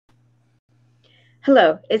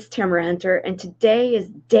Hello, it's Tamara Hunter, and today is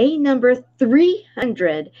day number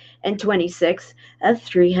 326 of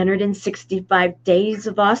 365 Days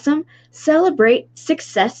of Awesome. Celebrate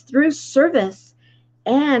success through service.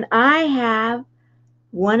 And I have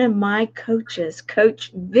one of my coaches,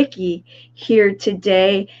 Coach Vicky, here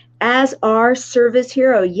today as our service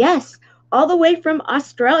hero. Yes, all the way from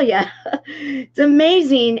Australia. It's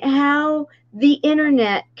amazing how the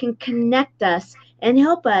internet can connect us and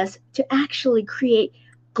help us to actually create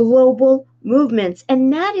global movements.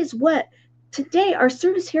 And that is what today our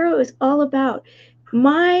service hero is all about.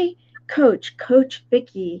 My coach, Coach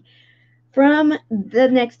Vicky, from the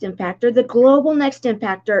Next Impactor, the Global Next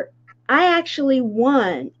Impactor, I actually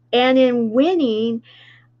won. And in winning,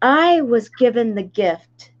 I was given the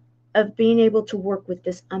gift of being able to work with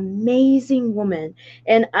this amazing woman.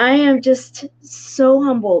 And I am just so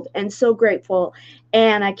humbled and so grateful.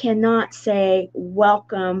 And I cannot say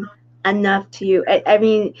welcome enough to you. I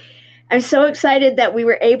mean, I'm so excited that we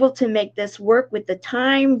were able to make this work with the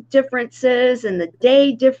time differences and the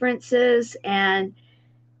day differences. And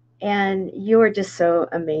you're just so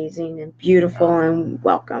amazing and beautiful and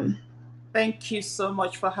welcome. Thank you so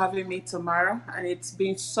much for having me, Tamara, and it's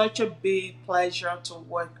been such a big pleasure to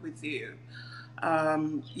work with you.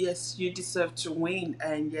 Yes, you deserve to win,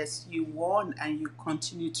 and yes, you won, and you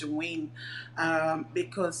continue to win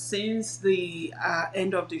because since the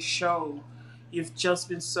end of the show, you've just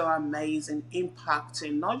been so amazing,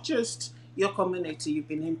 impacting not just your community, you've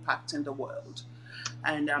been impacting the world.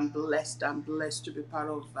 And I'm blessed. I'm blessed to be part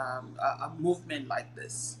of a movement like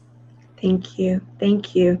this. Thank you.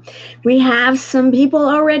 Thank you. We have some people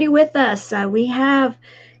already with us. We have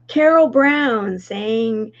Carol Brown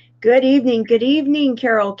saying, good evening. Good evening,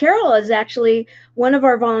 Carol. Carol is actually one of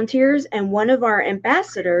our volunteers and one of our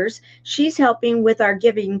ambassadors. She's helping with our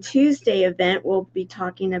Giving Tuesday event we'll be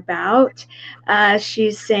talking about.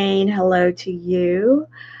 She's saying hello to you.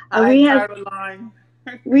 Hi, We have Caroline.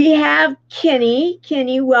 we have Kenny.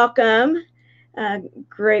 Kenny, welcome. Uh,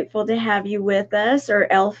 Grateful to have you with us, or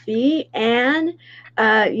Elfie. And,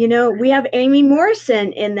 we have Amy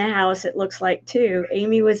Morrison in the house, it looks like, too.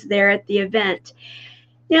 Amy was there at the event.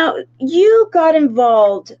 Now, you got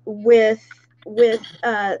involved with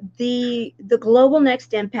the Global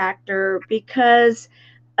Next Impactor because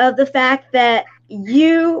of the fact that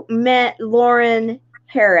you met Lauren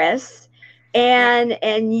Harris Yeah.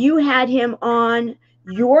 and you had him on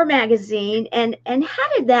your magazine. And how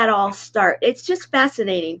did that all start? It's just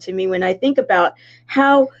fascinating to me when I think about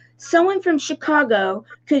how someone from Chicago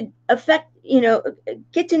could affect,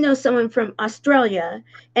 get to know someone from Australia,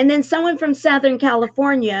 and then someone from Southern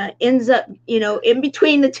California ends up, in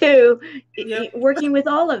between the two, Yep. working with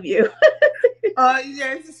all of you.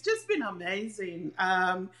 Yes, it's just been amazing.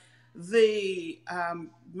 The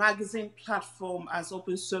magazine platform has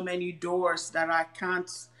opened so many doors that I can't.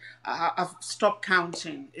 I've stopped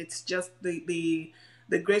counting. It's just the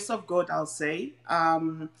grace of God, I'll say.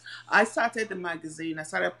 I started the magazine. I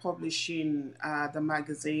started publishing the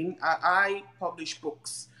magazine. I publish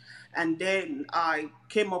books, and then I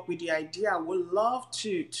came up with the idea. I would love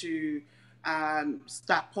to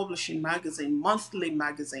start publishing magazine, monthly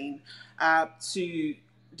magazine, to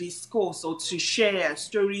discuss or to share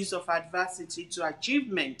stories of adversity to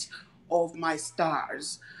achievement of my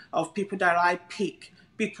stars, of people that I pick,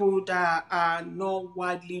 people that are not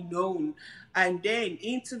widely known, and then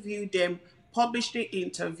interview them, publish the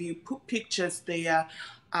interview, put pictures there.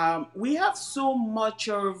 We have so much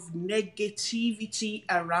of negativity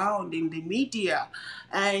around in the media,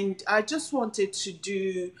 and I just wanted to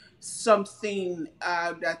do something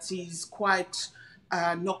that is quite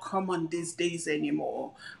not common these days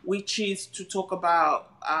anymore, which is to talk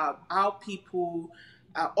about how people,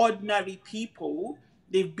 ordinary people,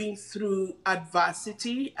 they've been through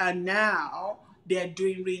adversity and now they're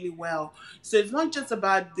doing really well. So it's not just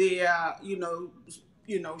about their,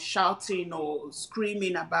 shouting or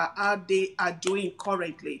screaming about how they are doing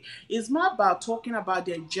currently. It's more about talking about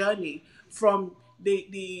their journey from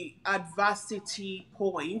the adversity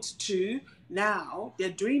point to now they're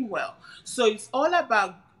doing well. So it's all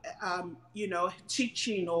about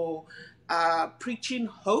teaching or preaching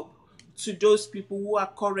hope to those people who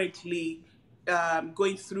are currently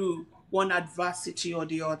going through one adversity or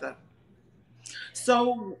the other.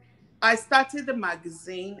 So I started the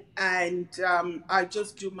magazine, and I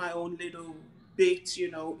just do my own little bit,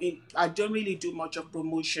 I don't really do much of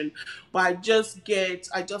promotion, but I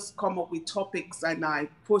just come up with topics and I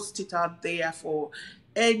post it out there for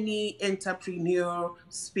any entrepreneur,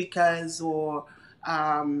 speakers, or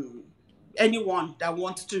um, anyone that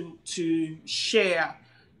wants to share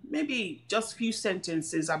maybe just few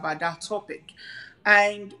sentences about that topic.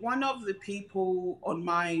 And one of the people on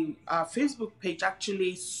my Facebook page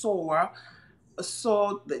actually saw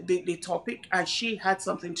the topic, and she had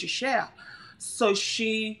something to share. So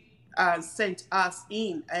she sent us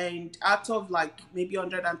in, and out of like maybe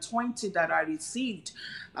 120 that I received,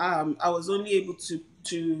 I was only able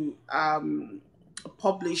to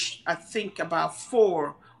publish, I think, about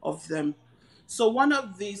four of them. So one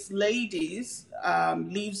of these ladies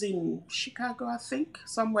lives in Chicago, I think,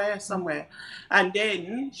 somewhere, and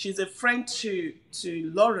then she's a friend to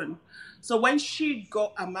Lauren. So when she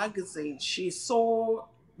got a magazine, she saw,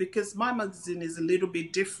 because my magazine is a little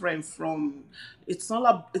bit different from, it's not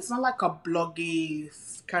like a bloggy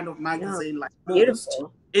kind of No, magazine like most.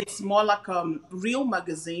 beautiful. It's more like a real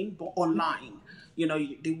magazine but online. You know,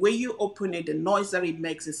 the way you open it, the noise that it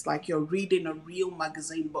makes, it's like you're reading a real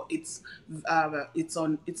magazine, but it's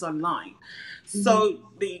online. Hmm. So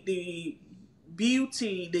the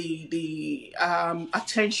beauty, the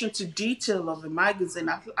attention to detail of the magazine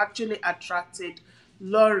actually attracted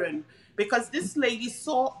Lauren, because this lady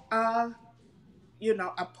saw a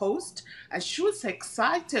post, and she was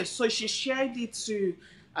excited. So she shared it to,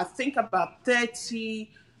 I think, about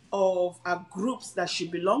 30 of groups that she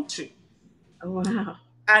belonged to. Wow.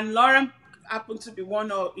 And Lauren happened to be in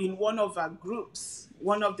one of our groups,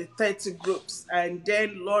 one of the 30 groups. And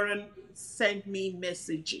then Lauren sent me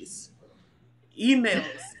messages,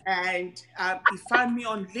 emails, and he found me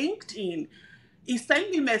on LinkedIn. He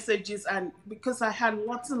sent me messages, and because I had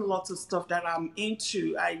lots and lots of stuff that I'm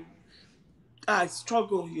into, I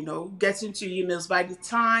struggle, getting to emails. By the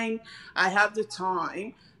time I have the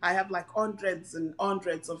time, I have like hundreds and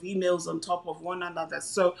hundreds of emails on top of one another.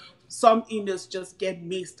 So some emails just get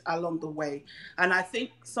missed along the way. And I think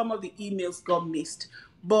some of the emails got missed.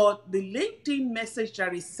 But the LinkedIn message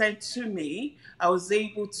that he sent to me, I was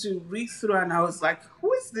able to read through, and I was like,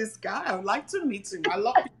 who is this guy? I would like to meet him. I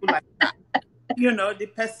love people like that. The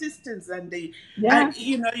persistence Yeah.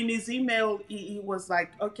 in his email, he was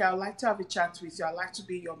like, okay, I'd like to have a chat with you, I'd like to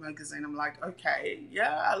be in your magazine. I'm like, okay,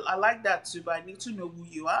 yeah, I like that too, but I need to know who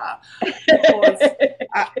you are, because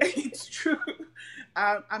it's true.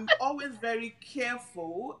 I'm always very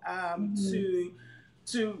careful Mhm.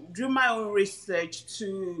 to do my own research.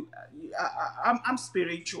 I'm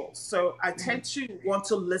spiritual, so I Right. tend to want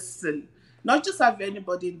to listen, not just have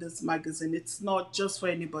anybody in this magazine. It's not just for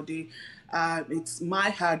anybody. It's my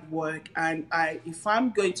hard work, and if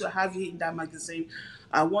I'm going to have you in that magazine,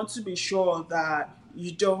 I want to be sure that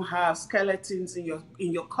you don't have skeletons in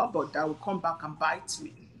your cupboard that will come back and bite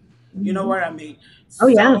me. You know Mhm. what I mean? Oh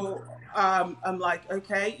yeah. So I'm like,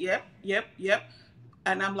 okay, yep, yep, yep.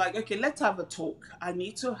 And I'm like, okay, let's have a talk. I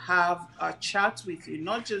need to have a chat with you,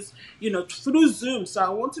 not just, through Zoom. So I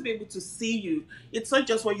want to be able to see you. It's not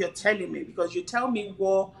just what you're telling me, because you tell me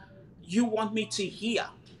what you want me to hear,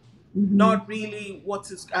 Hmm. not really what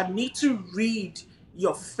is. I need to read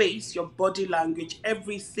your face, your body language,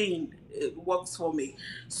 everything. It works for me.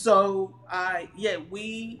 So yeah,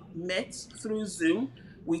 we met through Zoom.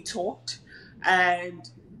 We talked, and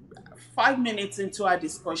 5 minutes into our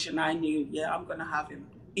discussion, I knew, yeah, I'm gonna have him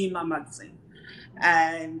in my magazine.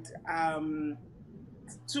 And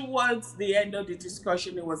towards the end of the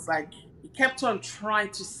discussion, it was like he kept on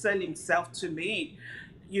trying to sell himself to me.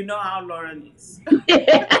 You know how Lauren is.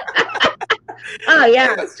 Oh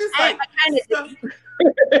yeah. It was just I like, kind so of.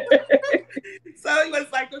 so it was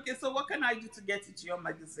like, okay, so what can I do to get into your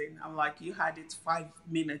magazine? I'm like, you had it 5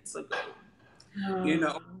 minutes ago, you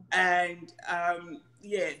know. Oh. And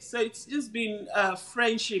yeah, so it's just been a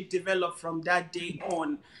friendship developed from that day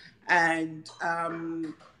on. And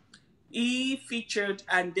he featured,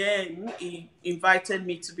 and then he invited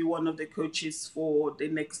me to be one of the coaches for the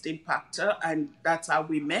next impactor, and that's how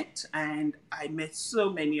we met. And I met so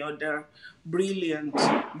many other brilliant,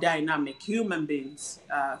 dynamic human beings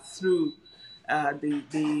through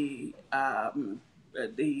the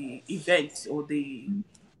event, or the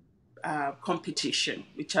competition,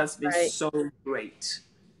 which has been Right. so great.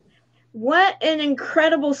 What an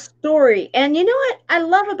incredible story. And you know what I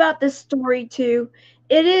love about this story too?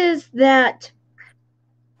 It is that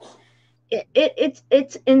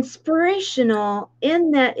it's inspirational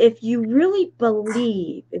in that if you really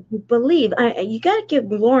believe, if you believe, you got to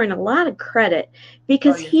give Lauren a lot of credit Oh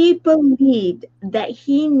because yeah, he believed that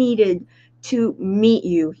he needed to meet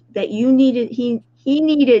you, that you needed he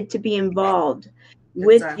needed to be involved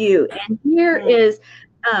with exactly. you. And here Mm, is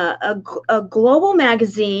a global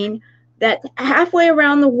magazine that's halfway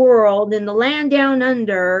around the world in the land down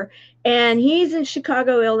under, and he's in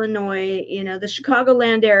Chicago, Illinois, the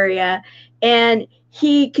Chicagoland area, and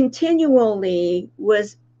he continually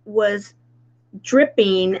was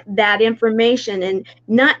dripping that information and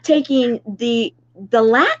not taking the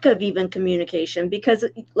lack of even communication, because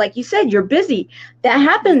like you said, you're busy. That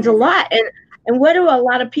happens a Mm. lot. And what do a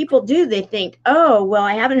lot of people do? They think, oh, well,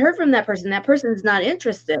 I haven't heard from that person, that person's not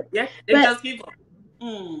interested. Yeah, they But just give up.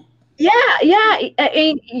 Mm. yeah, yeah, I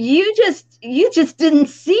mean, you just didn't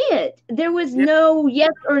see it. There was Yeah, no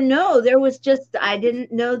yes or no. There was just, I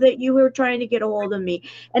didn't know that you were trying to get a hold of me.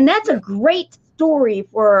 And that's a yeah. great story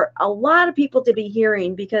for a lot of people to be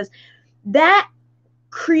hearing, because that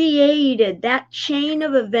created that chain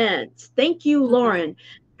of events. Thank you, Mhm. Lauren.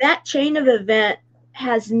 That chain of event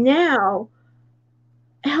has now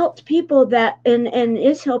helped people that, and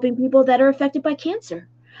is helping people that are affected by cancer.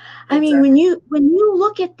 I mean, Exactly. when you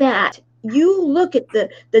look at that, you look at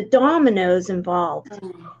the dominoes involved.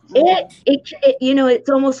 Mm. It, Mm. it you know, it's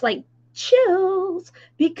almost like chills,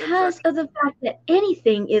 because Exactly. of the fact that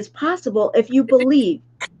anything is possible if you believe.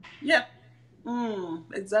 Yeah. Mm.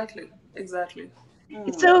 Exactly. Exactly.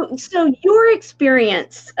 Mm. So your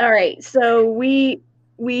experience. All right. So we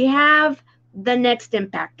have the next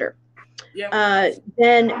impactor. Yeah.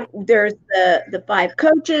 Then there's the five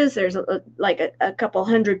coaches. There's like a couple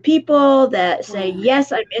hundred people that say Mm.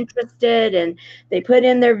 yes, I'm interested, and they put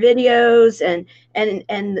in their videos,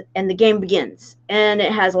 and the game begins, and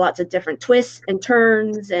it has lots of different twists and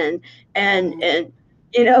turns, Mm. and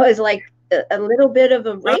it's like a little bit of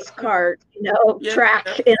a race car, Yeah. track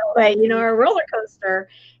Yeah. in a way, Mm. a roller coaster.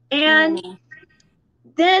 And Mm.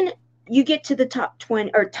 then you get to the top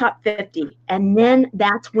 20 or top 50, and then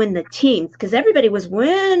that's when the teams, because everybody was,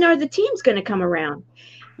 when are the teams going to come around?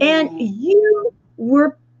 And Mm.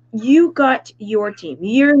 you got your team,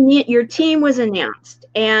 your team was announced,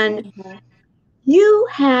 and Mhm. you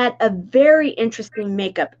had a very interesting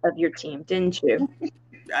makeup of your team, didn't you?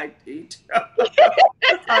 I did.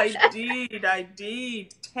 I did. I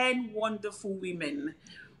did. 10 wonderful women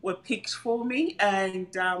were picked for me. And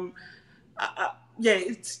yeah,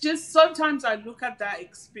 it's just sometimes I look at that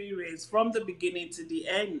experience from the beginning to the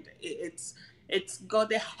end. It's got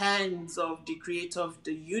the hands of the creator of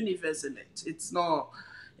the universe in it. It's not.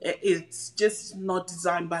 It's just not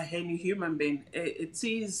designed by any human being. It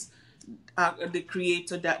is the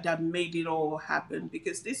creator that made it all happen,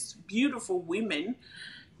 because these beautiful women,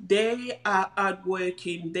 they are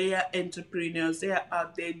hardworking, they are entrepreneurs, they are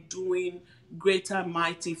out there doing greater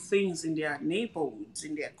mighty things in their neighborhoods,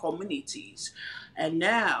 in their communities. And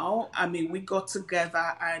now, I mean, we got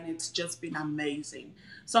together and it's just been amazing.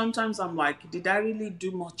 Sometimes I'm like, did I really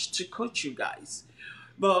do much to coach you guys?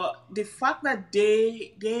 But the fact that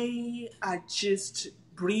they are just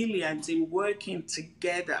brilliant in working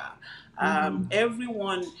together. Mhm.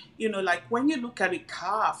 Everyone, like when you look at a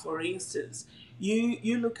car, for instance,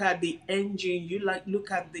 you look at the engine, you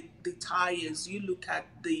look at the tires, you look at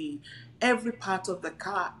the every part of the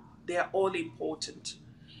car. They're all important.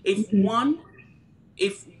 If Mhm. one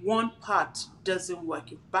if one part doesn't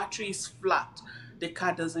work, if battery is flat, the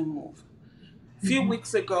car doesn't move. Few Mhm.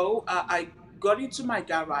 weeks ago, I got into my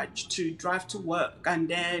garage to drive to work, and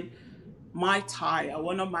then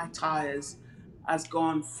one of my tires, has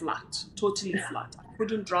gone flat, totally flat. I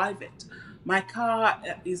couldn't drive it. My car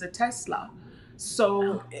is a Tesla,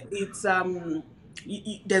 so it's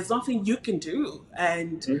there's nothing you can do,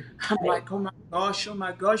 and Mhm. I'm Right. like, oh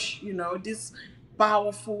my gosh, this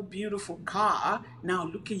powerful, beautiful car. Now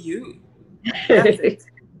look at you. That's it.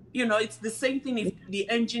 It's the same thing if the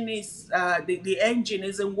engine is the engine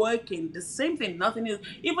isn't working. The same thing. Nothing is,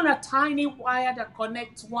 even a tiny wire that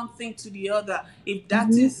connects one thing to the other. If that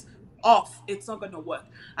Mhm. is off, it's not going to work.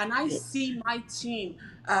 And I Right. see my team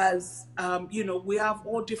as we have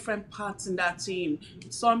all different parts in that team.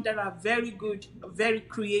 Some that are very good, very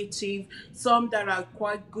creative. Some that are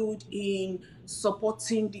quite good in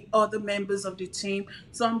supporting the other members of the team.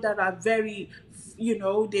 Some that are very,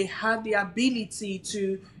 they have the ability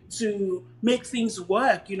to make things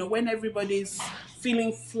work. When everybody's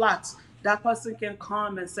feeling flat, that person can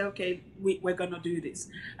come and say, okay, we're gonna do this.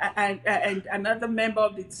 And another member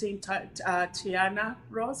of the team, Tiana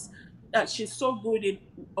Ross, she's so good in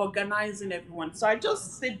organizing everyone. So I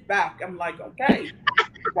just sit back, I'm like, okay,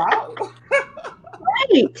 wow.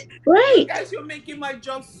 Right. You Right. guys, you're making my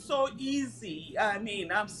job so easy. I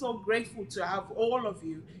mean, I'm so grateful to have all of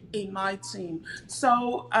you in my team.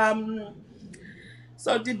 So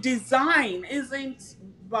the design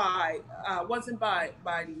wasn't by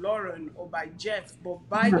Lauren or by Jeff, but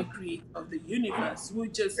by the Uh-huh. creator of the universe, who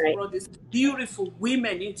just Right. brought these beautiful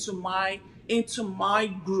women into my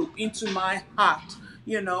group, into my heart,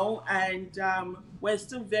 and we're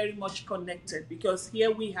still very much connected, because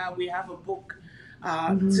here we have a book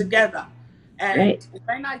Mhm. together. Right. And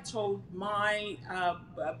when I told my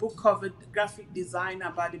book cover graphic designer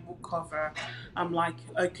about the book cover, I'm like,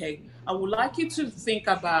 okay, I would like you to think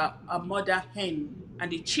about a mother hen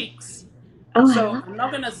and the chicks. Oh, I So love I'm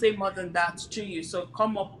not that. gonna say more than that to you. So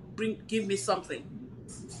come up, give me something.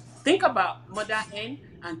 Think about mother hen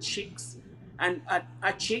and chicks and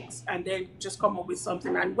chicks, and then just come up with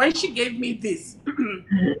something. And when she gave me this,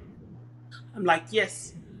 I'm like,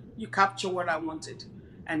 yes, you capture what I wanted,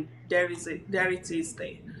 and there is it. There it is.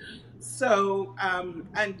 There. So,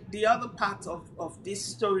 and the other part of this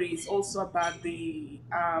story is also about the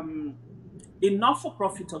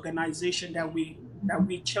not-for-profit organization that we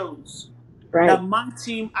chose, that Right. my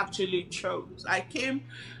team actually chose. I came,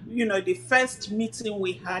 the first meeting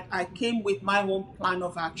we had, I came with my own plan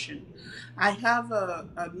of action. I have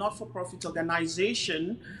a not-for-profit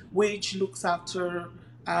organization which looks after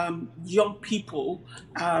young people,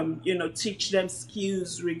 teach them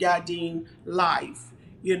skills regarding life,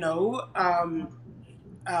 you know.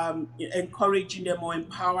 Encouraging them or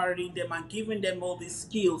empowering them and giving them all these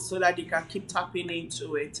skills so that they can keep tapping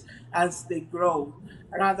into it as they grow,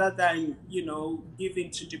 rather than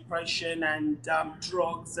giving to depression and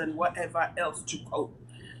drugs and whatever else to cope.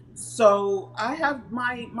 So I have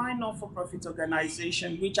my non-for-profit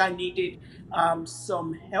organization, which I needed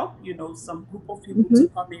some help, some group of people Hmm. to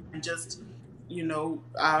come in and just you know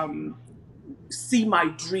um, see my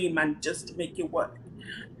dream and just make it work.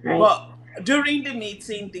 Right. But during the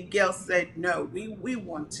meeting, the girl said, no, we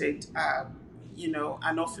wanted,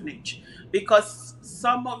 an orphanage, because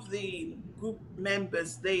some of the group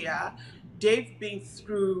members there, they've been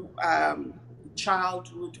through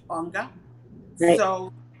childhood hunger. Right.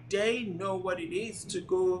 So they know what it is to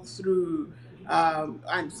go through,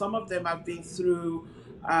 and some of them have been through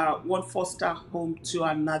one foster home to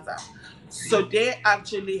another. So they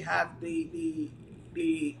actually have the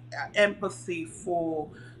empathy for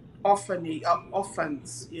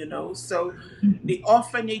orphans, So Mhm. the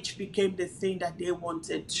orphanage became the thing that they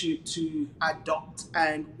wanted to adopt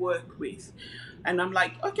and work with. And I'm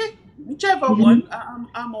like, okay, whichever Mhm. one,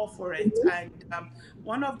 I'm all for it. And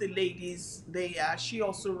one of the ladies there, she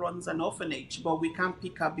also runs an orphanage, but we can't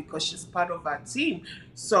pick her because she's part of our team.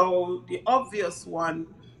 So the obvious one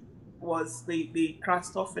was the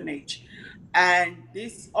Christ orphanage. And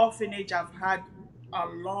this orphanage I've had a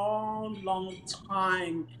long, long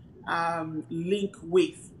time link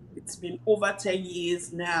with. It's been over 10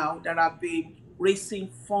 years now that I've been raising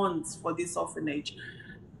funds for this orphanage.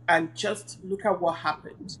 And just look at what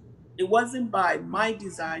happened. It wasn't by my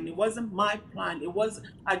design, it wasn't my plan.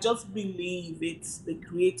 I just believe it's the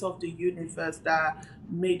creator of the universe that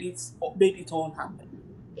made it all happen.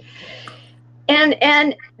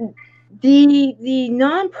 And the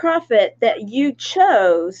nonprofit that you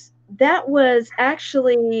chose, that was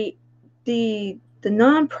actually the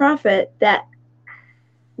nonprofit that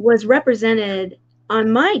was represented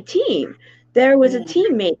on my team. There was a Mm,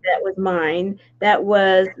 teammate that was mine that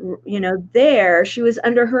was, there. She was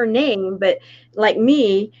under her name, but like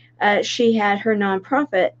me, she had her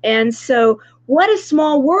nonprofit. And so, what a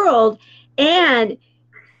small world. And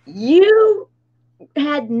you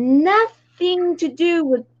had nothing to do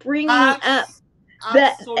with bringing up abs-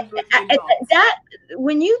 that. absolutely not. That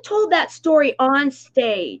when you told that story on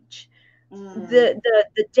stage, Mm,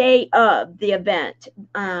 the day of the event,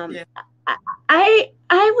 yeah, I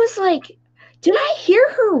I was like, did I hear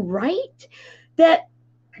her right? That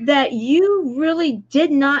that you really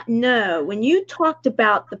did not know when you talked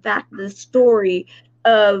about the fact the story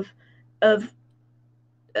of of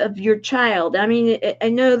of your child. I mean, I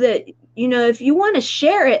know that if you want to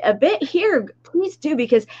share it a bit here, please do,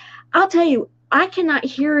 because I'll tell you, I cannot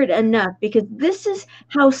hear it enough, because this is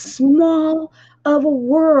how small of a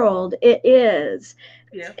world it is.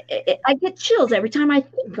 yeah. I get chills every time I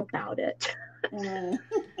think about it. Mm.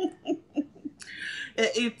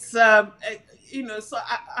 It's so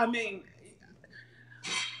I mean,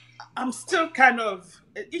 I'm still kind of,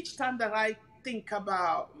 each time that I think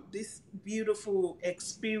about this beautiful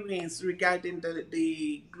experience regarding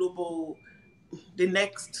the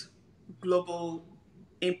next global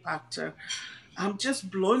impactor, I'm just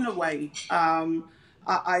blown away.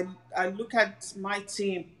 I look at my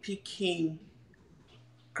team picking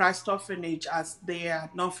Christ Orphanage as their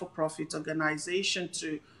non-for-profit organization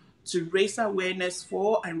to raise awareness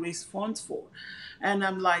for and raise funds for, and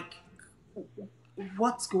I'm like,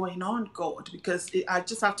 what's going on, God? Because I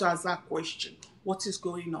just have to ask that question: what is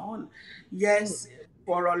going on? Yes,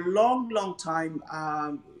 for a long, long time,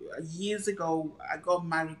 years ago, I got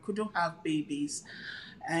married, couldn't have babies,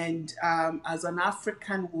 and as an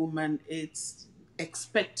African woman, it's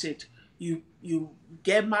expected. You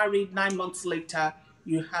get married, 9 months later,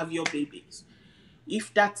 you have your babies.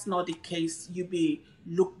 If that's not the case, you be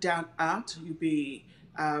looked down at. You be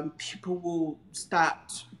people will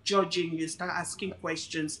start judging you, start asking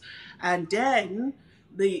questions, and then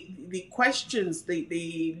the questions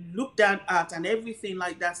they look down at and everything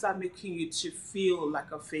like that start making you to feel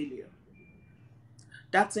like a failure.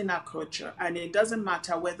 That's in our culture, and it doesn't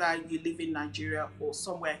matter whether you live in Nigeria or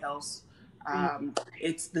somewhere else. Right.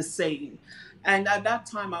 It's the same. And at that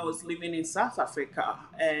time, I was living in South Africa,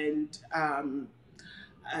 and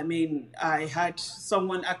I mean, I had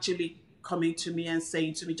someone actually coming to me and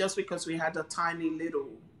saying to me, just because we had a tiny little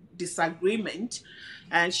disagreement,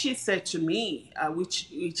 and she said to me,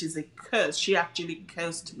 which is a curse. She actually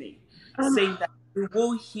cursed me, saying Oh, that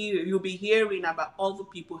you'll be hearing about other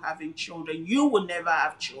people having children. You will never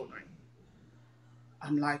have children.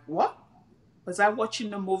 I'm like, what? Was I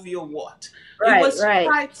watching a movie or what? right,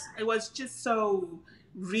 right. It was just so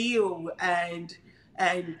real, and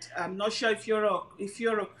I'm not sure if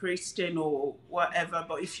you're a Christian or whatever,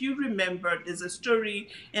 but if you remember, there's a story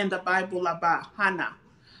in the Bible about Hannah.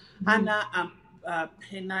 Mhm. Hannah and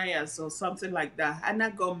Penias or something like that.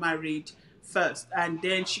 Hannah got married first, and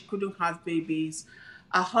then she couldn't have babies.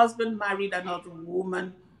 Her husband married another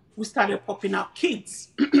woman who started popping out kids,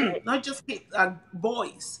 Right, not just kids,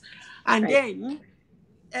 boys. And right. then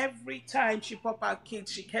every time she popped out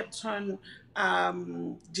kids, she kept on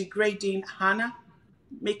degrading Hannah,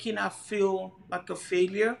 making her feel like a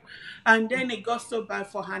failure. And then it got so bad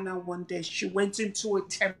for Hannah one day. She went into a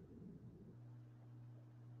temple.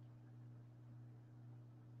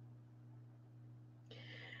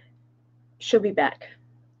 She'll be back.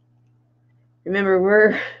 Remember,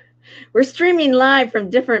 we're streaming live from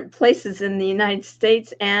different places in the United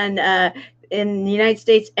States and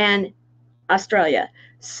Australia.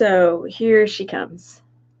 So here she comes.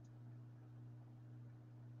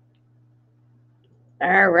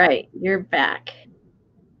 All right, you're back.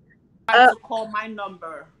 Had Oh, to call my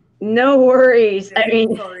number. no worries. I Yeah,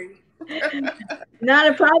 mean, sorry. not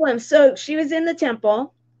a problem. So she was in the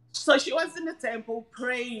temple. So she was in the temple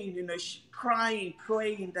praying, crying,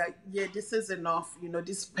 praying that, yeah, this is enough,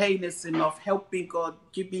 this pain is enough. Help me, God,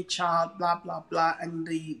 give me child, blah, blah, blah. And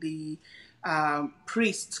the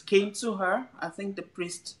priest came to her. I think the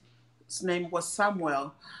priest's name was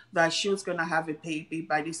Samuel, that she was going to have a baby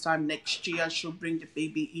by this time next year. She'll bring the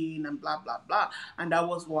baby in and blah, blah, blah. And that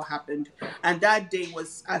was what happened. And that day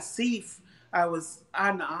was as if I was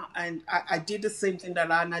Anna, and I did the same thing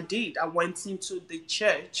that Anna did. I went into the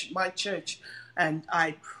church, my church, and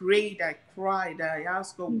I prayed, I cried, I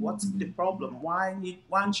asked God, what's the problem? Why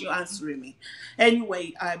aren't you answering me?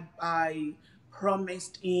 Anyway, I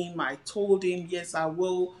promised him, I told him, yes, I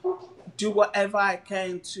will do whatever I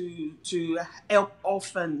can to help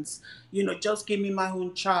orphans. Just give me my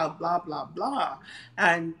own child, blah blah blah.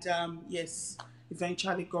 And yes,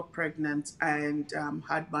 eventually got pregnant and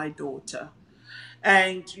had my daughter.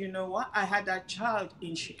 And you know what? I had that child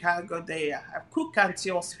in Chicago there at Cook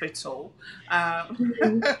County Hospital.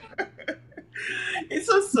 Mhm. It's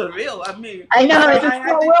so surreal. I mean, I know so it's a I had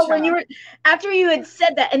small the world when you child. were after you had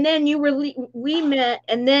said that, and then we met,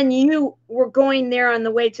 and then you were going there on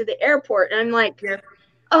the way to the airport, and I'm like, Yes,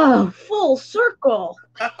 oh, full circle.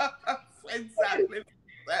 exactly.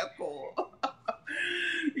 Circle.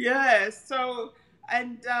 Yes. So,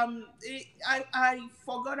 and I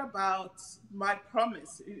forgot about my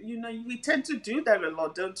promise. We tend to do that a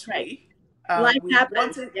lot, don't Right. we? Life We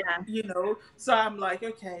happens. wanted, Yeah. So I'm like,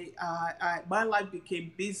 okay, my life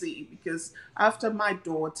became busy because after my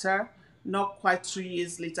daughter, not quite 2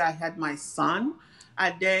 years later, I had my son,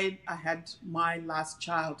 and then I had my last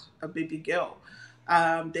child, a baby girl.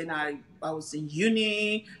 Then I was in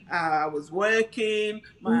uni. I was working.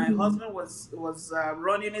 My Hmm. husband was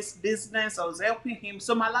running his business. I was helping him.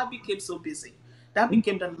 So my life became so busy. That Hmm.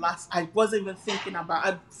 became the last. I wasn't even thinking about.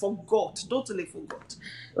 I forgot, totally forgot.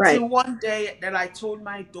 Right. Till one day that I told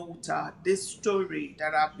my daughter this story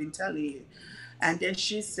that I've been telling you, and then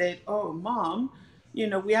she said, "Oh, mom."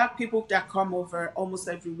 We have people that come over almost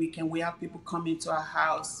every weekend. We have people come into our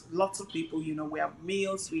house. Lots of people, we have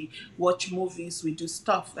meals, we watch movies, we do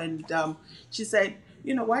stuff. And she said,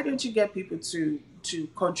 why don't you get people to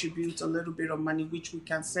contribute a little bit of money, which we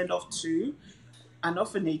can send off to an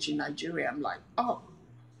orphanage in Nigeria? I'm like, oh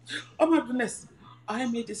my goodness, I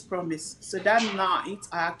made this promise. So that night,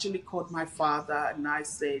 I actually called my father and I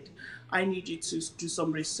said, I need you to do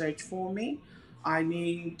some research for me. I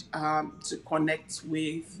need to connect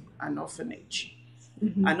with an orphanage.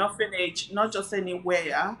 Hmm. An orphanage, not just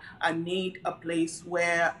anywhere. I need a place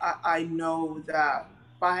where I know that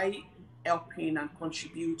by helping and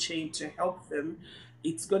contributing to help them,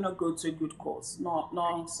 it's gonna go to a good cause,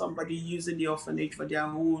 not somebody using the orphanage for their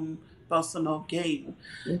own personal gain.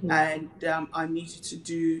 Mm-hmm. And I need you to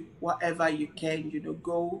do whatever you can,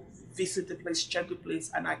 go visit the place, check the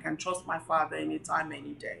place, and I can trust my father anytime,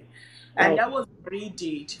 any day. And Right. that was what he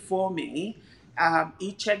did for me.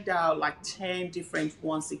 He checked out like 10 different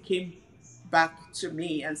ones. He came back to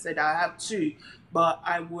me and said, I have two, but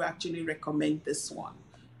I will actually recommend this one,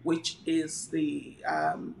 which is the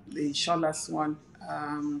Shola's one,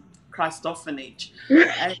 Christ Orphanage.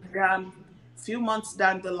 And few months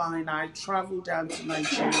down the line, I traveled down to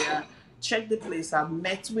Nigeria, checked the place. I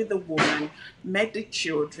met with the woman, met the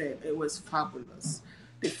children. It was fabulous.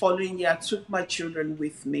 The following year, I took my children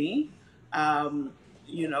with me, um,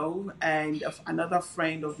 and another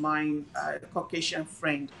friend of mine, a Caucasian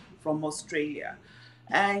friend from Australia.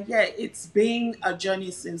 And yeah, it's been a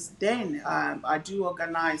journey since then. I do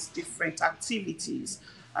organize different activities,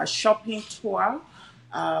 a shopping tour,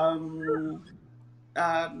 um,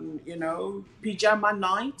 pajama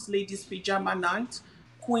night, ladies' pajama night,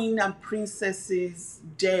 Queen and Princesses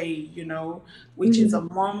Day, which is a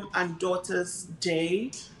Mm-hmm. mom and daughter's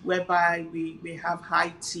day, whereby we have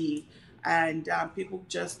high tea and people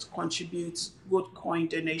just contribute good coin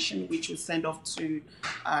donation, which we send off to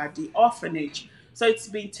the orphanage. So it's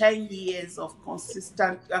been 10 years of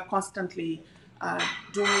constantly uh,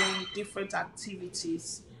 doing different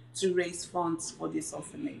activities to raise funds for this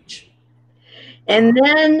orphanage. And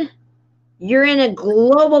then you're in a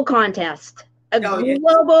global contest, a Oh, yes.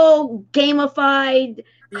 global gamified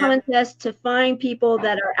Yeah. contest to find people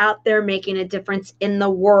that are out there making a difference in the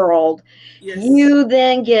world. Yes. You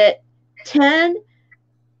then get 10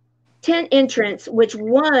 10 entrants, which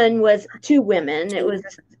one was two women. It Two, was,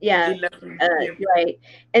 yeah, 11. Yeah. right.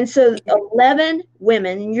 And so Yeah. 11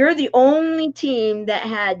 women, and you're the only team that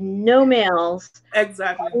had no males,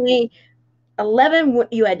 Exactly. only 11,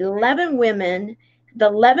 you had 11 women. The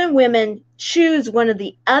 11 women choose one of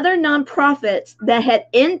the other nonprofits that had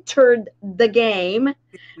entered the game,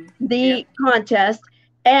 Yeah. the contest,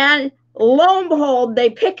 and lo and behold, they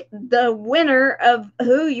pick the winner of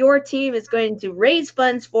who your team is going to raise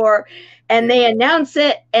funds for, and Yeah. they announce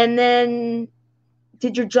it. And then,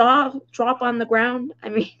 did your jaw drop on the ground? I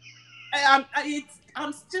mean,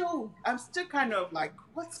 I'm still kind of like,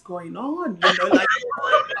 what's going on? Like,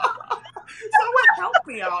 someone help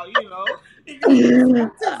me out, because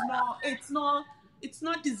that is not, it's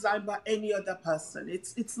not designed by any other person.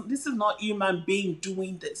 This is not human being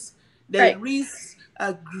doing this. right? There is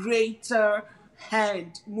a greater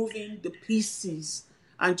hand moving the pieces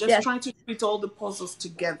and just Yes. trying to fit all the puzzles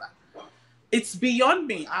together. It's beyond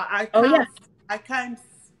me. I Oh yeah. can't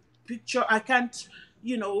picture. I can't,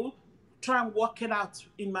 you know, try and work it out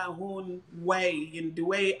in my own way, in the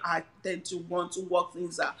way I tend to want to work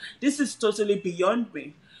things out. This is totally beyond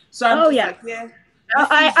me. So I'm Oh just yeah. like, yeah, Oh,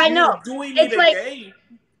 this is I know. you doing it It's like again.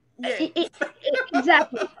 Yeah.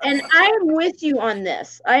 exactly, and I am with you on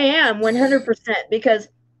this. I am 100% because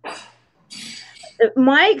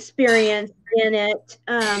my experience in it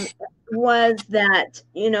was that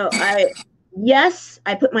yes,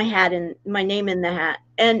 I put my name in the hat,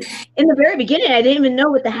 and in the very beginning I didn't even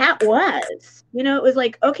know what the hat was. It was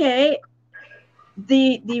like, okay,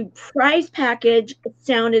 the prize package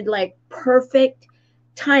sounded like perfect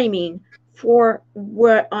timing for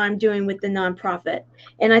what I'm doing with the nonprofit,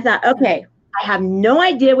 and I thought, okay, I have no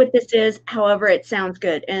idea what this is. However, it sounds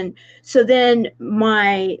good. And so then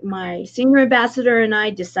my senior ambassador and I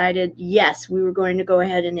decided, yes, we were going to go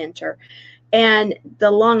ahead and enter. And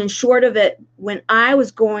the long and short of it, when I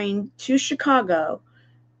was going to Chicago,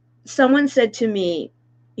 someone said to me,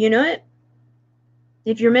 you know what?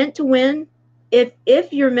 If you're meant to win,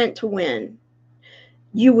 if you're meant to win,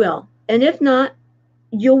 you will. And if not,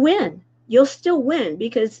 you'll win. You'll still win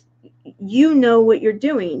because you know what you're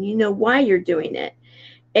doing. You know why you're doing it.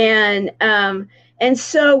 And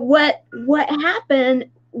so what happened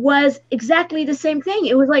was exactly the same thing.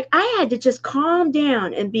 It was like I had to just calm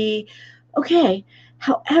down and be okay.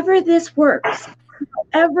 However this works,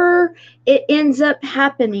 however it ends up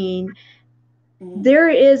happening, Mm, there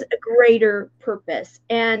is a greater purpose.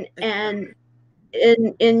 And I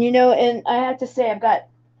have to say I've got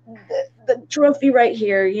the trophy right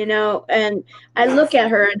here, and I look at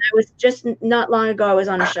her, and I was just not long ago I was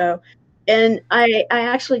on a show, and I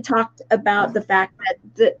actually talked about the fact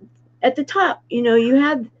that at the top, you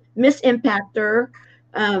have Miss Impactor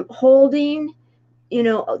holding,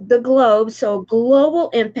 the globe, so global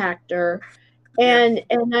impactor, yeah.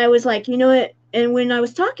 and I was like, what, and when I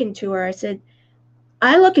was talking to her, I said,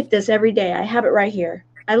 I look at this every day. I have it right here.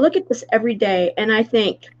 I look at this every day, and I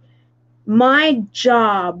think, My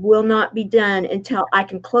job will not be done until I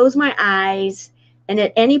can close my eyes and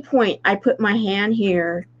at any point I put my hand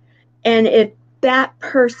here. And if that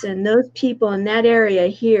person, those people in that area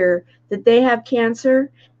hear that they have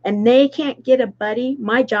cancer and they can't get a buddy,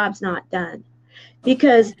 my job's not done.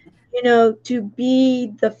 Because, to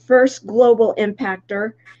be the first global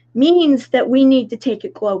impactor means that we need to take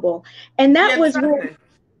it global. And that Yeah, was when,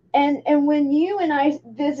 exactly. and when you and I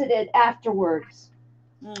visited afterwards,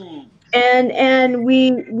 Mm. and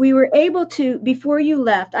we were able to, before you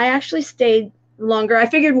left, I actually stayed longer. I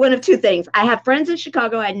figured one of two things: I have friends in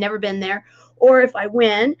Chicago, I'd never been there, or if I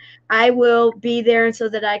win, I will be there, and so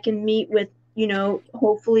that I can meet with,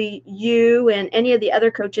 hopefully you and any of the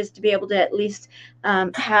other coaches, to be able to at least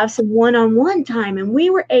have some one-on-one time. And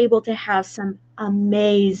we were able to have some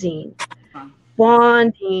amazing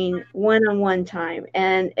bonding one-on-one time,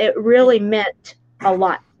 and it really meant a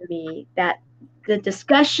lot to me, that the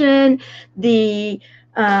discussion, the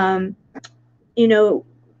um, you know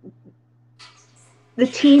the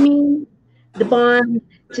teaming, the bond,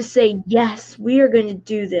 to say, yes, we are going to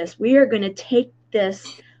do this, we are going to take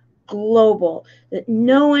this global, that Yeah.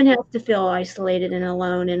 no one has to feel isolated and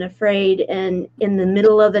alone and afraid and in the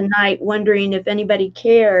middle of the night wondering if anybody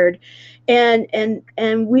cared. And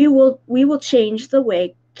we will change the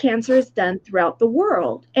way cancer is done throughout the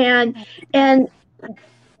world. And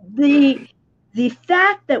the the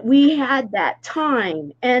fact that we had that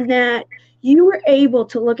time, and that you were able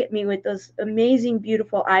to look at me with those amazing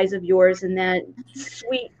beautiful eyes of yours, and that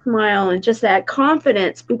sweet smile, and just that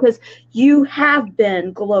confidence, because you have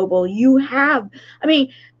been global. You have, I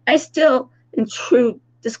mean, I still, in true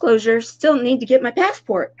disclosure, still need to get my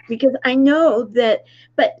passport, because I know that,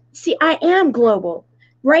 but see, I am global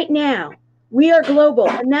right now. We are global,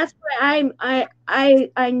 and that's why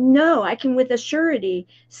I know I can with a surety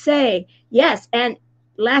say yes. And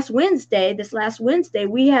this last Wednesday,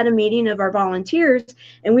 we had a meeting of our volunteers,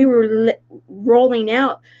 and we were rolling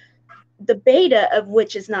out the beta, of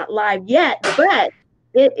which is not live yet, but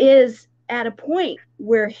it is at a point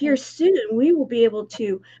where here soon we will be able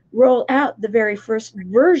to roll out the very first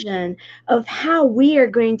version of how we are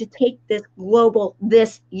going to take this global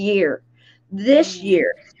this Mm.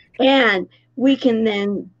 year, and we can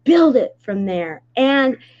then build it from there.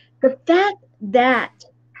 And the fact that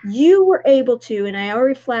you were able to, and I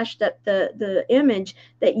already flashed up the image,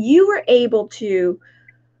 that you were able to,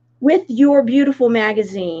 with your beautiful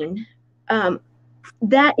magazine, um,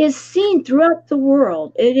 that is seen throughout the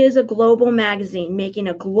world. It is a global magazine making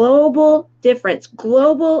a global difference,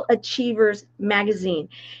 Global Achievers magazine.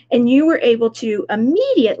 And you were able to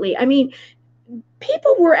immediately, I mean,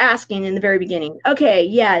 people were asking in the very beginning, okay,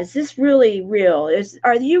 yeah, is this really real?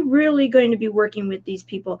 Are you really going to be working with these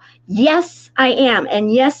people? Yes, I am.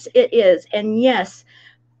 And yes, it is. And yes,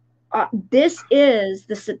 this is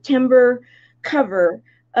the September cover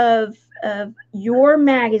of your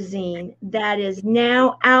magazine that is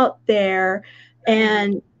now out there. Mm.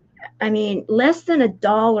 And I mean, less than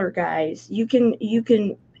 $1, guys. You can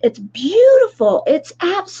it's beautiful. It's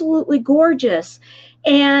absolutely gorgeous.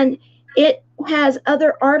 And it has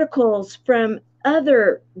other articles from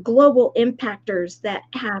other global impactors that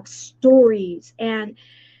have stories. And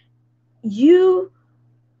you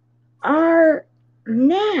are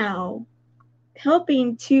now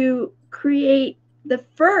helping to create the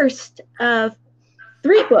first of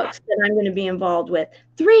 3 books that I'm going to be involved with.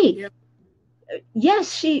 Three. Yeah.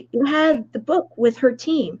 Yes, she had the book with her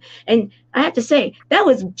team. And I have to say, that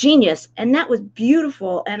was genius and that was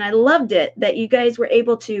beautiful. And I loved it that you guys were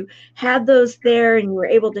able to have those there, and you were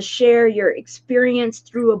able to share your experience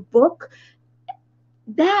through a book.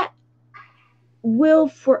 That will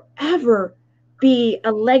forever be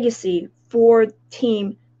a legacy for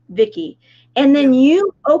Team Vicky. And Yeah. then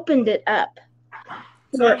you opened it up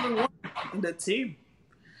To for, everyone in the team,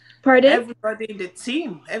 pardon? everybody in the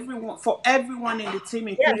team, everyone in the team,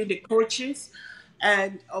 Yeah. including the coaches.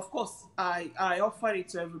 And of course, I offered it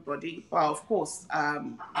to everybody. But of course,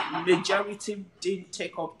 majority didn't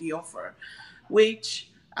take up the offer, which,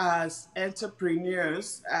 as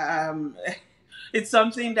entrepreneurs, it's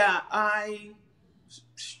something that I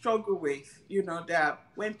struggle with. You know, that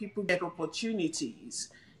when people get opportunities,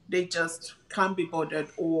 they just can't be bothered,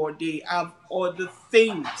 or they have other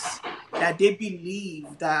things that they believe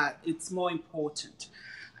that it's more important.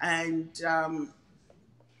 And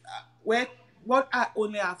where what I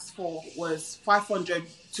only asked for was 500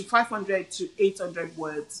 to 800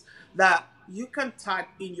 words that you can type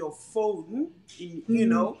in your phone, in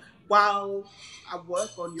Mm, while I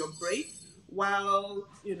work on your break, while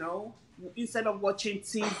instead of watching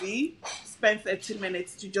TV, spend 30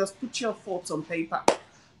 minutes to just put your thoughts on paper.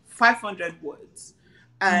 500 words.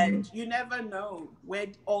 Mhm. And you never know where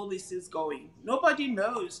all this is going. Nobody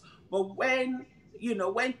knows. But when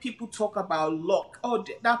people talk about luck, oh,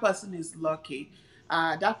 that person is lucky.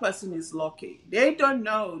 That person is lucky. They don't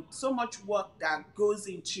know so much work that goes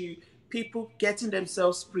into people getting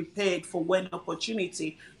themselves prepared for when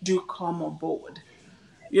opportunity do come on board.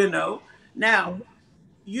 You know, now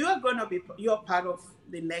you're part of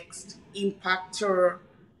the next impactor,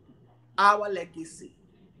 our legacy.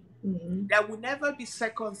 Mhm. There will never be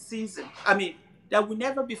second season. I mean, there will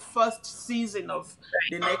never be first season of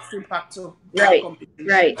the next impactor Right. competition.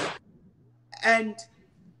 Right. And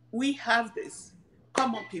we have this.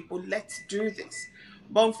 Come on, people, let's do this.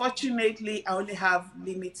 But unfortunately, I only have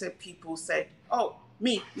limited people said, oh,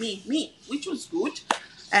 me, which was good.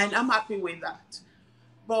 And I'm happy with that.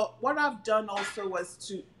 But what I've done also was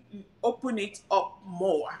to open it up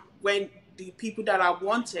more. When the people that I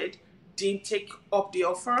wanted didn't take up the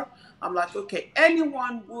offer, I'm like, okay,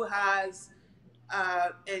 anyone who has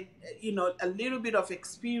a little bit of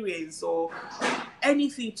experience or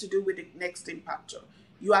anything to do with the next impactor,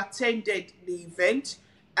 you attended the event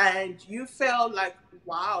and you felt like,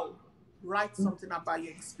 wow, write something about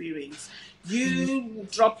your experience. Mhm. You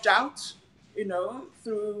dropped out,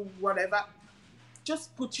 through whatever.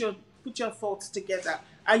 Just put your thoughts together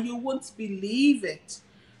and you won't believe it.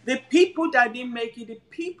 The people that didn't make it, the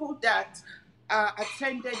people that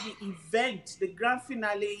attended the event, the grand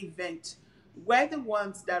finale event, were the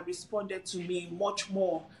ones that responded to me much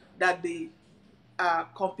more than the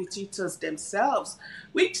competitors themselves,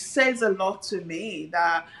 which says a lot to me.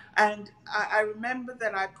 And I remember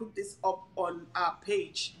that I put this up on our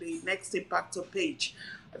page, the Next Impactor page,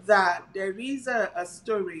 that there is a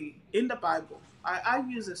story in the Bible. I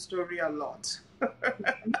use a story a lot.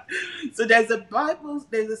 So there's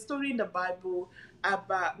a story in the Bible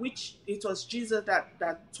about which it was Jesus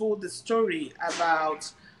that told the story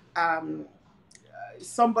about um,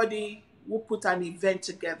 somebody who put an event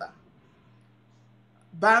together,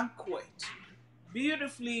 banquet,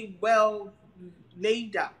 beautifully well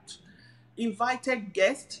laid out. Invited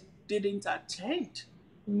guests didn't attend.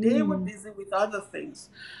 They were Mm. busy with other things.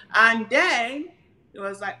 And then it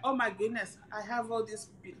was like, oh my goodness, I have all this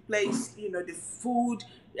place, the food,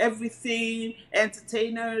 everything,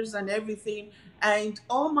 entertainers and everything. And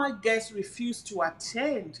all my guests refused to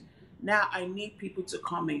attend. Now I need people to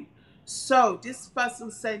come in. So this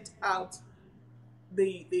person sent out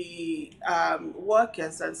the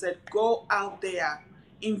workers and said, go out there,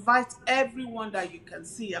 invite everyone that you can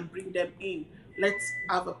see and bring them in. Let's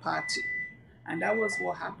have a party. And that was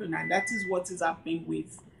what happened. And that is what is happening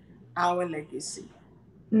with our legacy.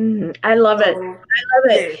 Mhm. I love it. So, I love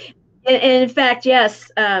it. yeah. And in fact, yes,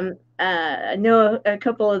 I know a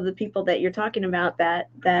couple of the people that you're talking about that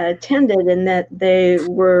attended, and that they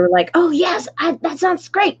were like, "Oh yes, that sounds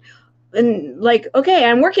great," and like, "Okay,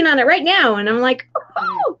 I'm working on it right now," and I'm like, Mm.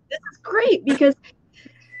 "Oh, this is great," because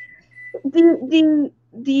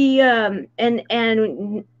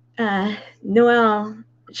Noelle,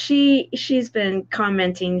 she's been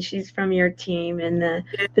commenting. She's from your team, and the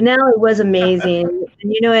finale was amazing.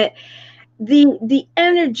 And you know it, the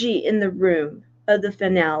energy in the room of the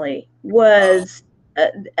finale Oh, was.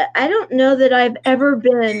 I don't know that I've ever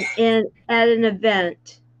been in at an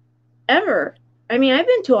event ever. I mean, I've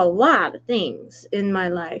been to a lot of things in my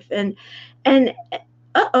life, and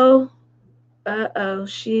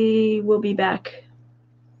she will be back.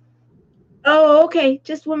 Oh, okay.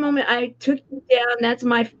 Just one moment. I took you down. That's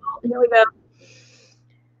my fault. Here we go.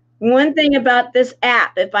 One thing about this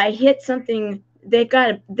app, if I hit something,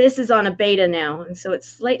 this is on a beta now, and so it's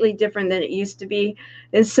slightly different than it used to be.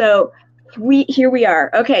 And so here we are.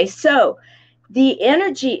 Okay, so the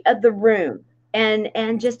energy of the room and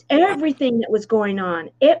just everything that was going on,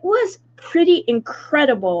 it was pretty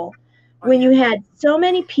incredible oh when you yeah. had so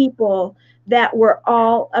many people that were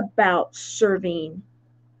all about serving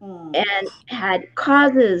Mm. and had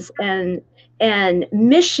causes and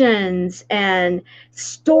missions and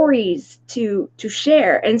stories to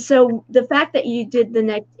share. And so the fact that you did the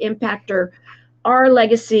next impactor, our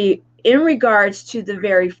legacy, in regards to the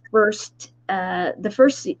very first the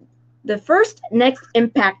first next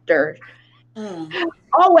impactor, Mm.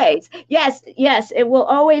 always, yes, it will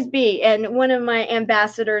always be. And one of my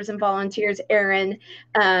ambassadors and volunteers, Erin,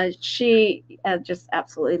 she just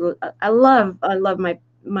absolutely, I love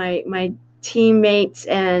my teammates,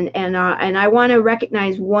 and I want to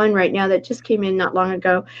recognize one right now that just came in not long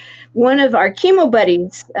ago. One of our chemo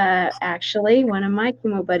buddies, actually, one of my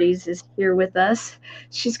chemo buddies is here with us.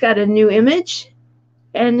 She's got a new image,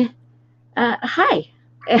 and hi,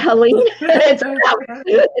 Helene.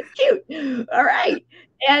 It's cute. All right.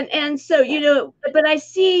 And so, but I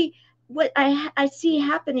see what I see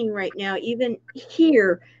happening right now, even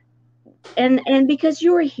here, and because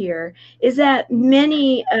you're here, is that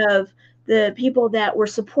many of the people that were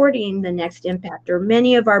supporting the Next Impactor,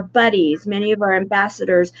 many of our buddies, many of our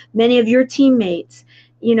ambassadors, many of your teammates,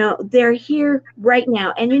 they're here right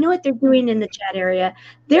now. And you know what they're doing in the chat area?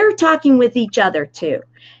 They're talking with each other too.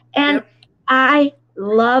 And Yep. I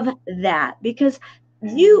love that because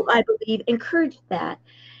you, I believe, encouraged that.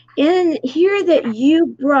 In here that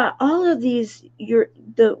you brought all of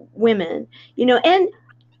the women, and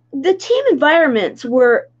the team environments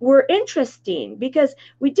were interesting because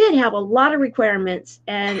we did have a lot of requirements,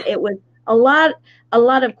 and it was a lot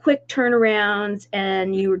of quick turnarounds,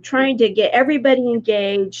 and you were trying to get everybody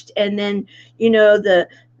engaged. And then the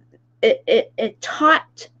it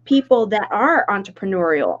taught people that are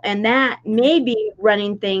entrepreneurial and that may be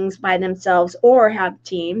running things by themselves or have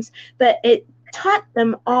teams, but it taught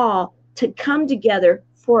them all to come together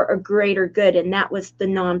for a greater good, and that was the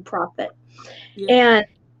nonprofit. Yeah. And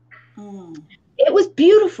Mm. it was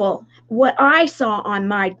beautiful what I saw on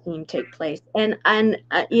my team take place. And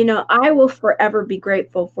I will forever be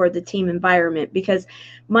grateful for the team environment, because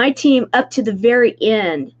my team, up to the very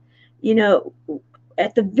end, you know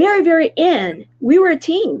at the very very end, we were a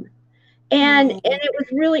team. And Mm. it was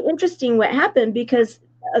really interesting what happened, because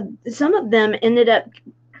some of them ended up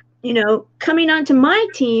coming onto my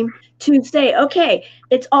team to say, okay,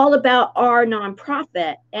 it's all about our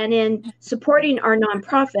nonprofit, and in supporting our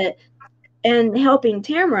nonprofit and helping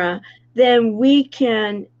Tamara, then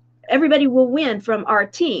everybody will win from our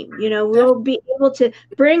team. Def- We'll be able to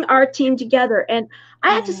bring our team together. And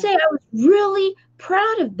I have to mm. say, I was really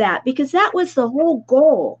proud of that, because that was the whole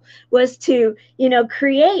goal, was to,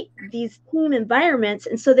 create these team environments,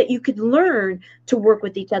 and so that you could learn to work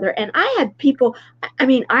with each other. And I had people, I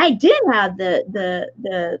mean, I did have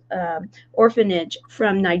the orphanage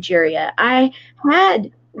from Nigeria. I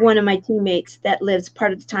had one of my teammates that lives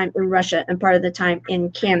part of the time in Russia and part of the time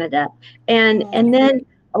in Canada. And Mm. then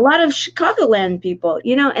a lot of Chicagoland people,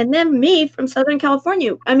 and then me from Southern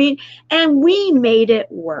California. I mean, and we made it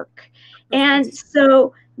work. Of And course.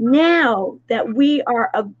 so now that we are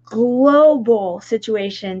a global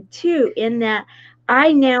situation too, in that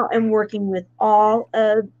I now am working with all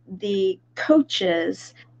of the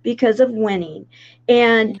coaches because of winning.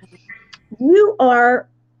 And you are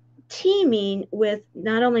teaming with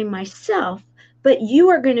not only myself, but you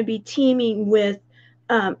are going to be teaming with,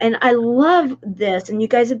 and I love this, and you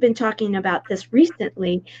guys have been talking about this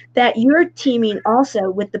recently, that you're teaming also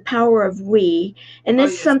with the power of we. And Oh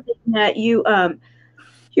this is yes. something that you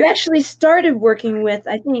actually started working with,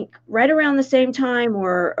 I think, right around the same time,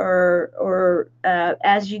 or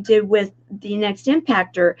as you did with the Next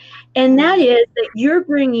Impactor, and that Mm. is that you're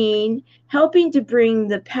helping to bring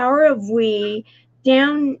the power of we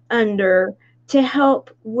down under to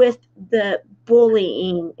help with the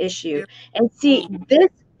bullying issue. Yep. And see, Mm. this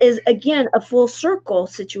is again a full circle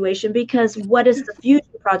situation, because what is the Fusion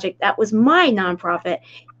Project? That was my nonprofit.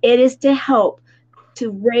 It is to help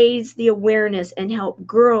to raise the awareness and help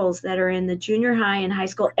girls that are in the junior high and high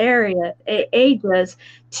school ages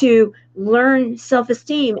to learn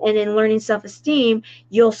self-esteem. And in learning self-esteem,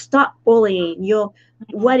 you'll stop bullying. Mm.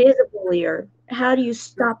 What is a bullier? How do you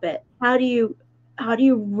stop it? How do you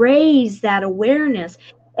raise that awareness?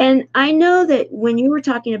 And I know that when you were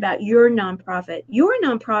talking about your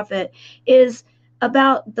nonprofit is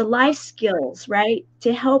about the life skills, right?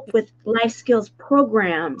 To help with life skills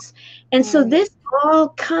programs. And so Mm. this all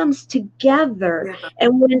comes together. Yeah.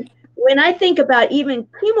 And when I think about even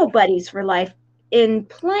chemo buddies for life in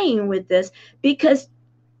playing with this, because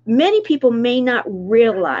many people may not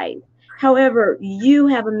realize, however, you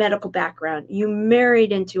have a medical background, you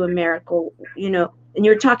married into a medical, and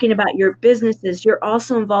you're talking about your businesses, you're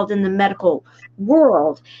also involved in the medical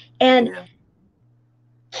world. And Yeah.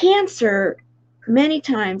 cancer many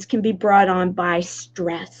times can be brought on by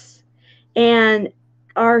stress, and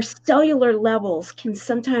our cellular levels can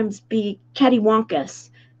sometimes be cattywampus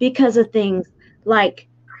because of things like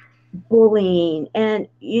bullying. And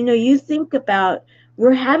you think about,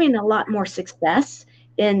 we're having a lot more success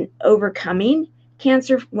in overcoming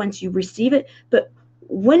cancer once you receive it, but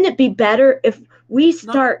wouldn't it be better if we Not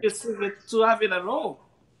start, just to have it at all.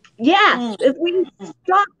 yes, Mm. if we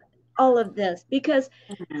stop all of this? Because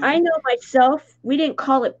I Mm. know myself, we didn't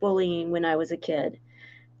call it bullying when I was a kid,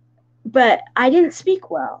 but I didn't speak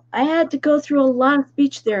well. I had to go through a lot of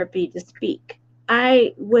speech therapy to speak.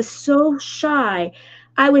 I was so shy.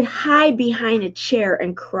 I would hide behind a chair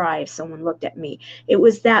and cry if someone looked at me. It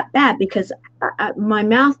was that bad because my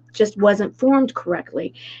mouth just wasn't formed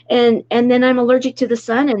correctly, and then I'm allergic to the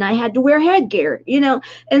sun, and I had to wear headgear,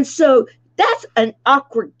 and so that's an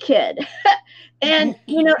awkward kid. And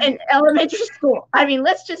in elementary school, I mean,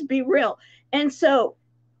 let's just be real. And so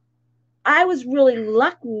I was really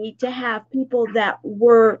lucky to have people that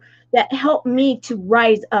helped me to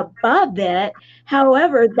rise above it.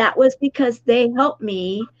 However, that was because they helped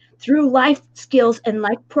me through life skills and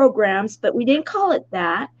life programs, but we didn't call it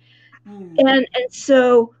that. And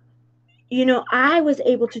so, I was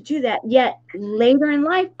able to do that. Yet later in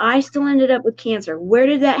life, I still ended up with cancer. Where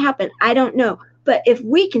did that happen? I don't know. But if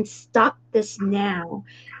we can stop this now,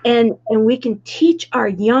 and we can teach our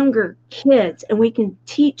younger kids, and we can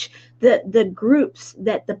teach the groups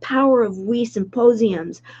that the Power of We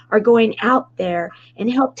symposiums are going out there,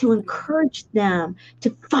 and help to encourage them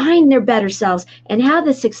to find their better selves and have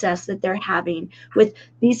the success that they're having with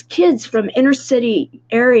these kids from inner city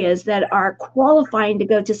areas that are qualifying to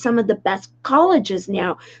go to some of the best colleges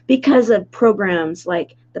now because of programs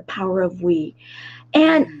like the Power of We.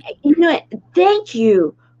 And thank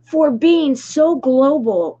you for being so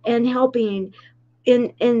global and helping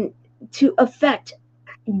in to affect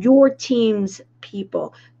your team's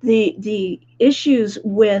people, the issues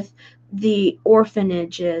with the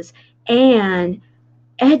orphanages, and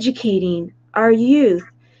educating our youth.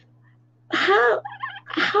 How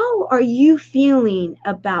are you feeling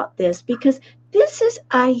about this? Because this is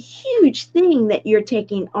a huge thing that you're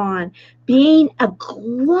taking on, being a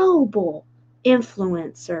global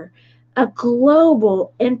influencer, a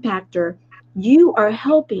global impactor. You are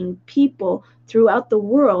helping people throughout the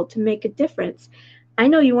world to make a difference. I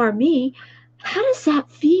know you are me. How does that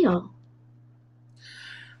feel?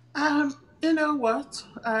 You know what,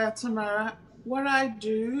 Tamara? What I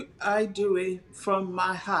do it from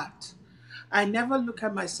my heart. I never look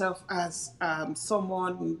at myself as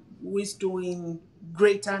someone who is doing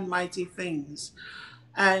great and mighty things.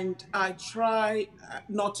 And I try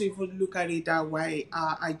not to even look at it that way.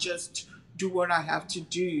 I just do what I have to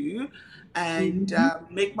do, and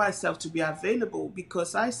Mm-hmm. make myself to be available,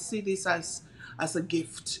 because I see this as a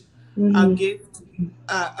gift, a Mm-hmm. gift,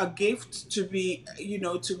 a gift to be,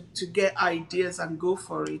 to get ideas and go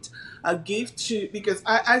for it. A gift to, because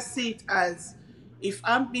I see it as, if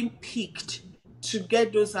I'm being picked to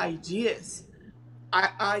get those ideas,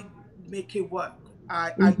 I make it work.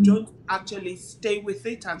 I Mm-hmm. don't actually stay with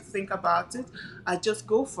it and think about it. I just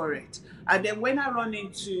go for it. And then when I run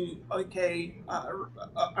into, okay,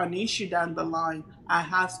 an issue down the line, I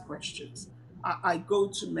ask questions. I go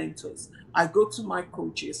to mentors. I go to my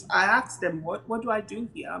coaches. I ask them, what do I do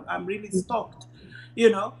here? I'm really stuck.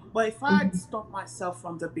 But if I had Mm-hmm. stopped myself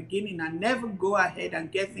from the beginning and never go ahead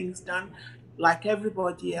and get things done like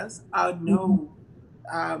everybody else, I Mm-hmm.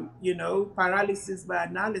 know, paralysis by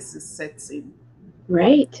analysis sets in.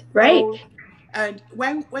 Right, right, So, and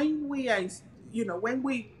when we are, when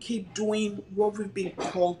we keep doing what we've been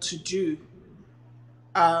called to do,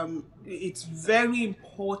 it's very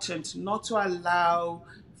important not to allow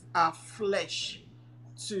our flesh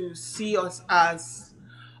to see us as,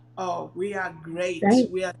 oh, we are great, right.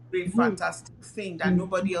 we are doing Mm-hmm. fantastic thing that Mm-hmm.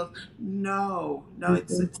 nobody else. No, no,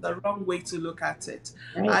 Mm-hmm. it's the wrong way to look at it.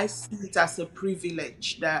 Right. I see it as a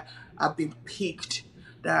privilege that I've been picked,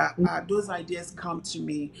 that those ideas come to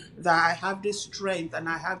me, that I have the strength and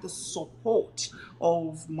I have the support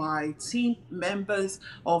of my team members,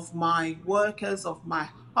 of my workers, of my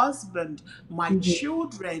husband, my Mm-hmm.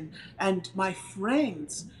 children, and my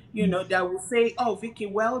friends, that will say, oh, Vicky,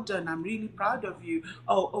 well done, I'm really proud of you.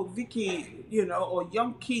 Oh, Vicky, or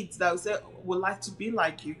young kids that will say, would like to be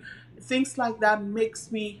like you. Things like that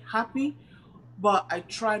makes me happy, but I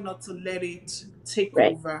try not to let it take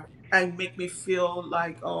Right. over and make me feel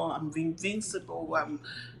like, oh, I'm invincible.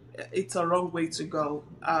 It's a wrong way to go.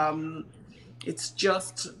 It's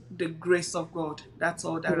just the grace of God. That's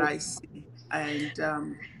all that I see.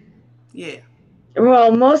 And yeah.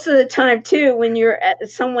 Well, most of the time too, when you're at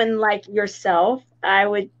someone like yourself, I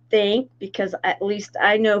would think, because at least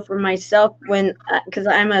I know for myself, when because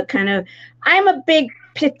I'm a big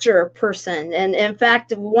picture person, and in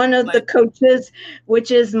fact, one of the Like, coaches,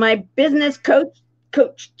 which is my business coach,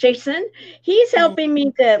 Coach Jason, he's mm, helping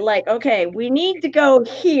me to, like, okay, we need to go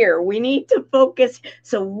here, we need to focus.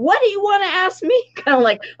 So, what do you want to ask me? Kind of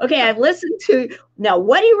like, okay, I've listened to. Now,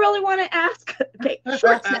 what do you really want to ask? Okay,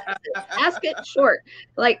 short sentences. Ask it short.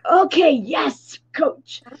 Like, okay, yes,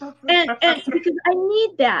 coach. And because I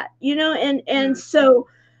need that, and so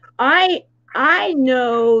I I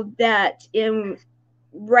know that in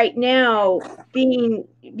right now being,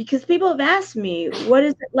 because people have asked me, what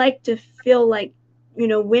is it like to feel like,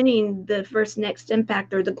 winning the first Next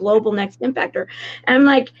Impact or the global Next Impactor? And I'm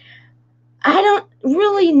like, I don't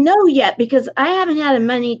really know yet because I haven't had a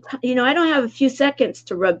money, I don't have a few seconds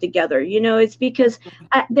to rub together. It's because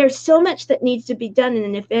there's so much that needs to be done.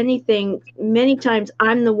 And if anything, many times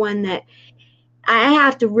I'm the one that I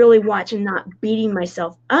have to really watch and not beating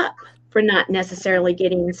myself up for not necessarily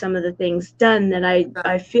getting some of the things done that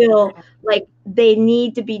I feel like they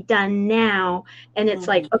need to be done now. And it's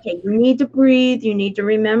like, Mhm. okay, you need to breathe, you need to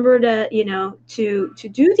remember to, to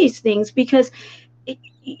do these things because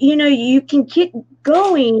you can keep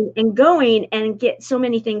going and get so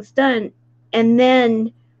many things done, and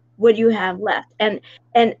then what do you have left? And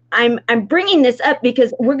I'm bringing this up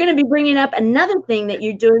because we're going to be bringing up another thing that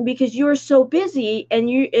you're doing because you're so busy,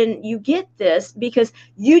 and you get this because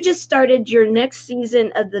you just started your next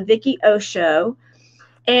season of the Vicky O show,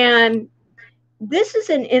 and this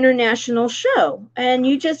is an international show, and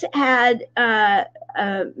you just had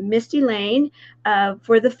Misty Lane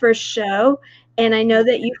for the first show, and I know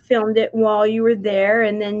that you filmed it while you were there,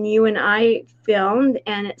 and then you and I filmed,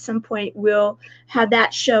 and at some point we'll have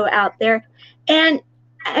that show out there. And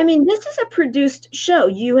I mean, this is a produced show.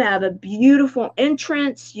 You have a beautiful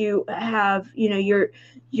entrance. You have, you're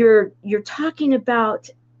talking about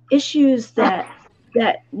issues that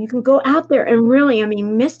you can go out there and really, I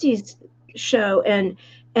mean, Misty's show and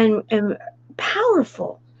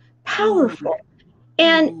powerful, Mhm. powerful.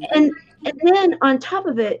 And Mhm. and and then on top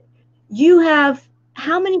of it, you have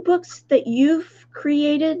how many books that you've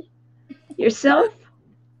created yourself?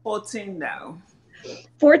 14 now.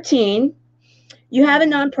 14. You have a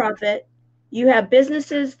Mhm. nonprofit, you have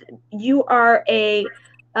businesses, you are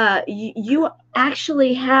you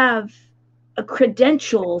actually have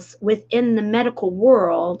credentials within the medical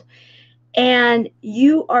world, and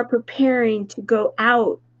you are preparing to go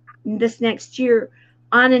out this next year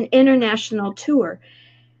on an international tour.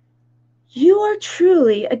 You are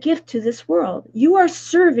truly a gift to this world. You are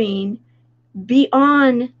serving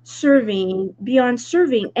beyond serving,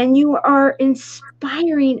 and you are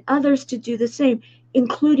inspiring others to do the same,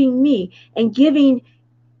 including me, and giving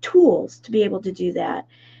tools to be able to do that.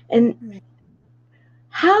 And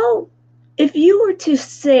how, if you were to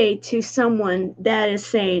say to someone that is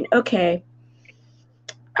saying, okay,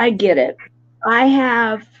 I get it. I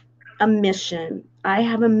have a mission. I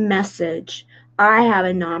have a message. I have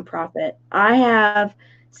a nonprofit. I have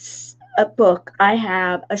a book. I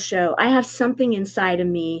have a show. I have something inside of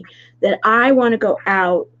me that I want to go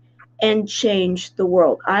out and change the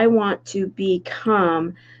world. I want to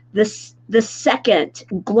become the second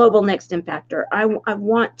global next impactor. I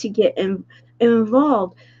want to get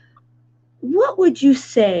involved. What would you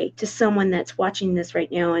say to someone that's watching this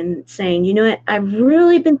right now and saying, you know what, I've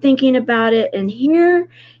really been thinking about it, and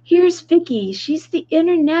here's Vicky. She's the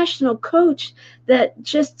international coach that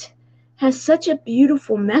just has such a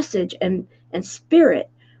beautiful message and spirit.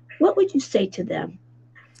 What would you say to them?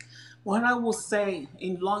 What I will say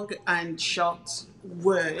in long and short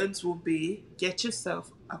words will be get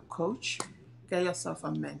yourself a coach, get yourself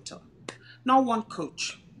a mentor. Not one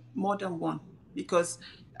coach, more than one, because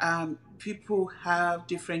people have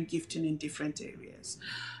different gifting in different areas.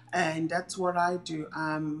 And that's what I do.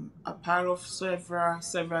 I'm a part of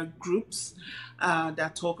several groups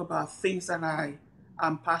that talk about things that I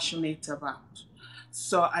am passionate about.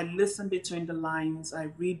 So I listen between the lines, I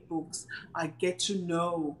read books, I get to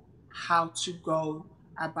know how to go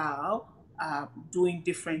about doing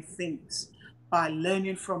different things by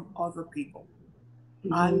learning from other people.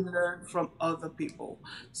 I Mm-hmm. learn from other people.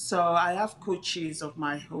 So I have coaches of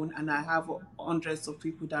my own, and I have hundreds of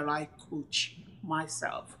people that I coach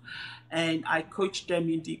myself. And I coach them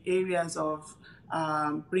in the areas of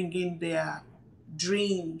bringing their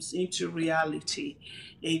dreams into reality,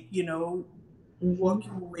 Mm-hmm.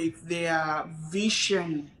 working with their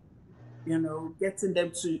vision, getting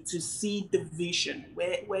them to see the vision.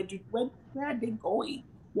 Where are they going?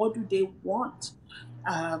 What do they want?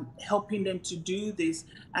 Helping them to do this,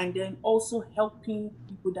 and then also helping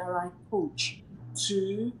people that I coach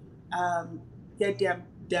to um, get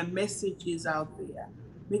their messages out there,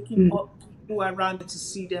 making up people around them to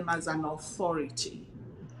see them as an authority.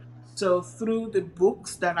 So through the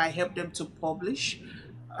books that I help them to publish,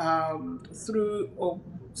 through or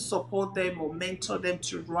support them or mentor them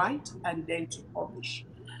to write and then to publish.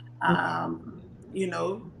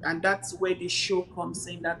 And that's where the show comes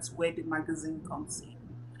in, that's where the magazine comes in.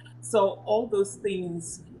 So all those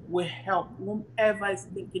things will help whomever is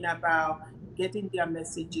thinking about getting their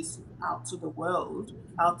messages out to the world,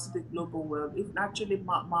 out to the global world. If actually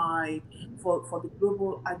for the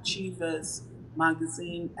Global Achievers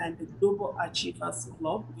magazine and the Global Achievers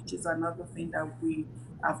Club, which is another thing that we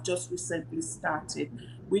have just recently started,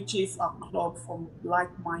 which is a club from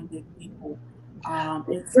like-minded people.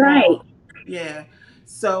 It's Right. not, yeah.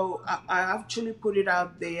 So I actually put it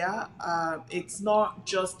out there. It's not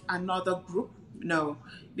just another group. No,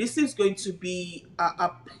 this is going to be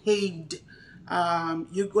a paid.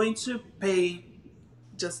 You're going to pay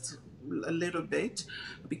just a little bit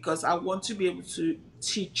because I want to be able to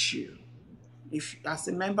teach you, if as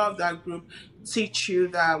a member of that group, teach you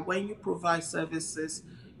that when you provide services,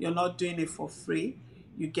 you're not doing it for free.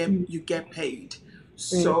 Mm, You get paid. right.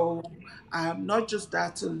 So not just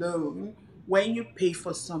that alone. When you pay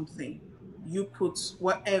for something, you put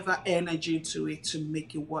whatever energy into it to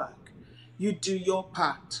make it work. You do your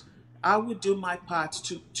part. I will do my part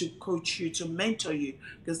to coach you, to mentor you,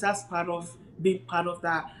 because that's part of being part of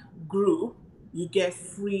that group. You get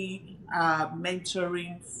free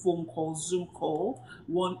mentoring phone call, Zoom call,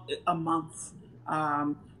 one a month.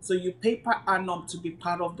 So you pay per annum to be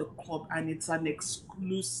part of the club, and it's an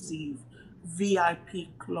exclusive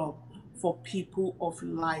VIP club for people of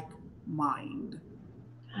like mind.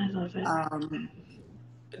 I love it.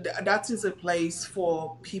 That is a place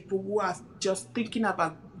for people who are just thinking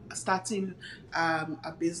about starting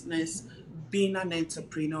a business, being an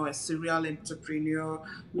entrepreneur, a serial entrepreneur,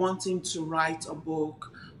 wanting to write a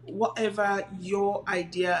book, whatever your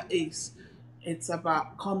idea is. It's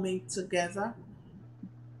about coming together,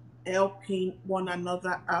 helping one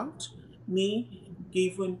another out, me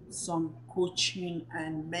giving some coaching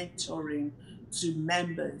and mentoring to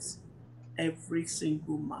members every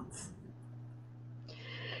single month.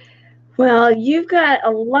 Well, you've got a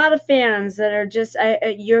lot of fans that are just.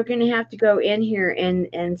 You're going to have to go in here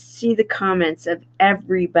and see the comments of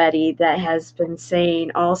everybody that has been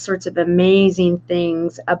saying all sorts of amazing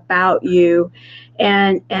things about you,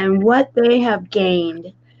 and what they have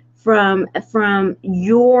gained from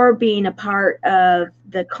your being a part of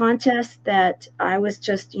the contest that I was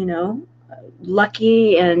just,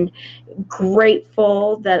 lucky and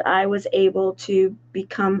grateful that I was able to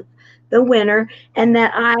become the winner and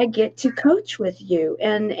that I get to coach with you.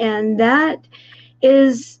 And that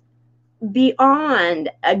is beyond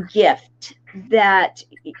a gift that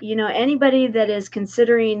anybody that is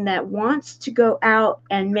considering that wants to go out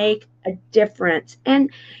and make a difference. And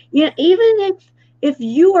even if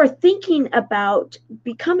you are thinking about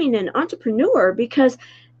becoming an entrepreneur, because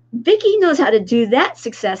Vicky knows how to do that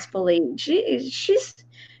successfully. She's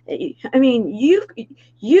I mean,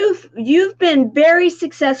 you've been very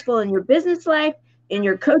successful in your business life, in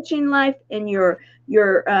your coaching life, in your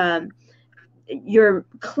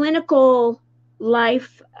clinical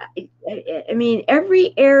life. I mean,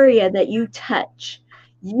 every area that you touch,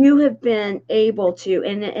 you have been able to,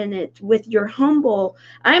 and it with your humble.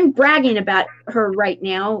 I'm bragging about her right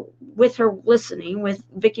now with her listening, with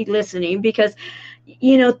Vicky listening, because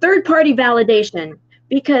third party validation,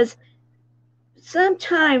 because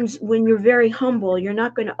sometimes when you're very humble, you're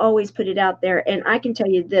not going to always put it out there. And I can tell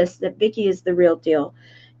you this, that Vicky is the real deal,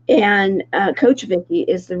 and Coach Vicky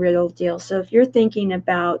is the real deal. So if you're thinking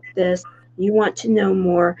about this, you want to know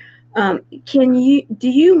more, do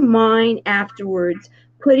you mind afterwards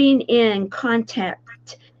putting in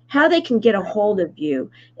contact, how they can get a hold of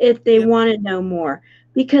you if they Yep. want to know more?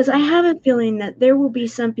 Because I have a feeling that there will be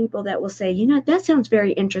some people that will say, that sounds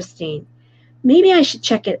very interesting. Maybe I should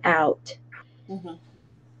check it out. Mm-hmm.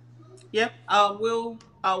 Yep, I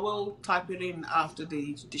will type it in after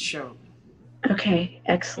the show. Okay,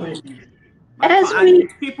 excellent. Mm. As And we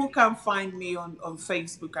people can find me on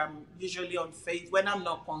Facebook. I'm usually on face when I'm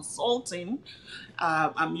not consulting.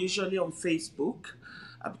 I'm usually on Facebook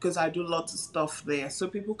because I do lots of stuff there. So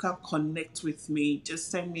people can connect with me.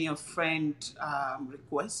 Just send me a friend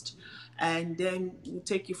request, and then we'll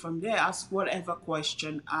take you from there. Ask whatever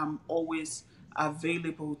question. I'm always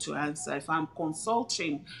available to answer. If I'm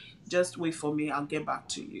consulting, just wait for me. I'll get back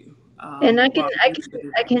to you. And I can But I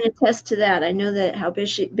can I can attest to that. I know that how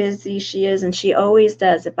busy she is, and she always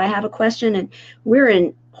does. If I have a question, and we're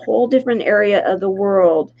in a whole different area of the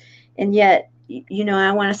world, and yet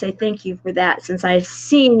I want to say thank you for that, since I've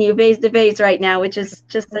seen you face to face right now, which is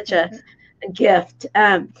just such a gift.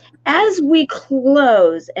 As we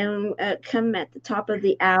close and come at the top of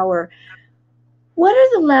the hour, what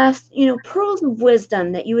are the last pearls of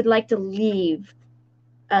wisdom that you would like to leave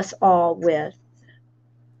us all with?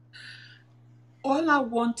 all I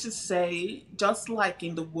want to say, just like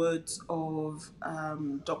in the words of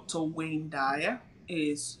Dr. Wayne Dyer,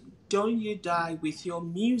 is don't you die with your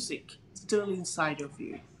music still inside of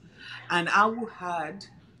you. And I will add,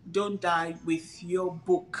 don't die with your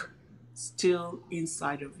book still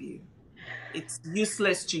inside of you. It's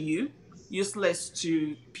useless to you, useless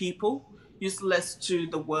to people, useless to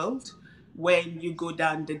the world when you go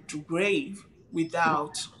down the grave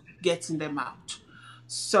without getting them out.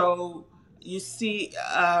 So you see,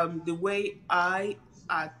 the way I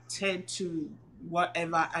tend to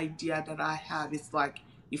whatever idea that I have, it's like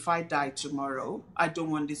if I die tomorrow, I don't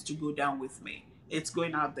want this to go down with me. It's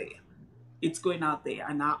going out there, it's going out there,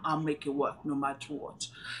 and I'll make it work no matter what.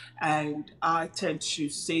 And I tend to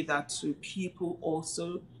say that to people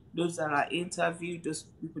also, those that I interview, those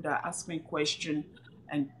people that ask me questions,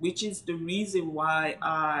 and which is the reason why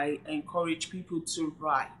I encourage people to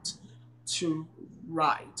write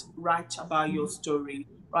about your story,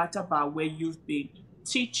 write about where you've been.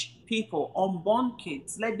 Teach people, unborn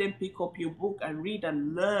kids, let them pick up your book and read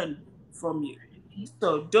and learn from you.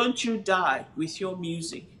 So don't you die with your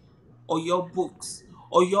music or your books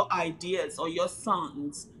or your ideas or your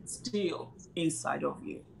songs still inside of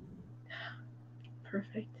you.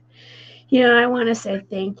 Perfect. You know, I want to say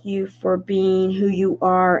thank you for being who you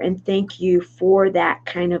are, and thank you for that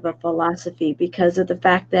kind of a philosophy, because of the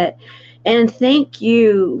fact that, and thank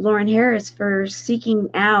you, Lauren Harris, for seeking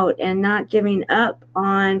out and not giving up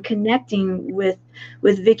on connecting with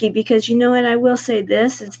Vicky. Because you know what, I will say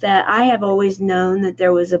this, is that I have always known that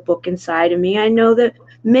there was a book inside of me. I know that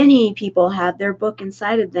many people have their book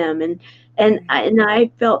inside of them, and I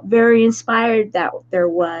felt very inspired that there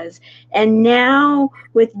was. And now,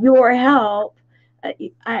 with your help, uh,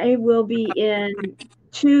 I will be in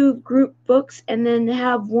two group books and then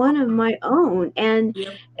have one of my own. And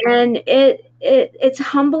Yep. it's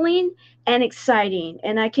humbling and exciting.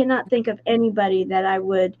 And I cannot think of anybody that I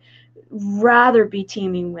would rather be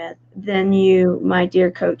teaming with than you, my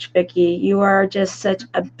dear Coach Vicky. You are just such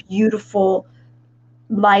a beautiful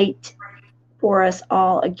light for us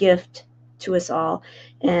all, a gift to us all.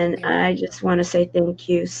 And Yep. I just want to say thank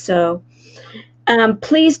you. So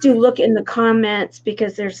please do look in the comments,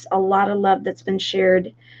 because there's a lot of love that's been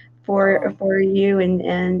shared Oh, for you.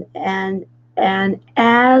 And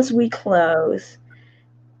as we close,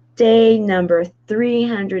 day number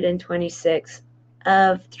 326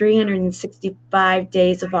 of 365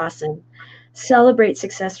 days of awesome. Celebrate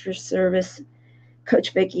success for service.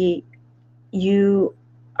 Coach Vicky, you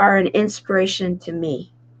are an inspiration to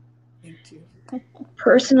me, thank you.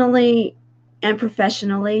 personally and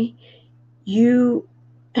professionally. You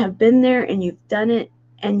have been there and you've done it,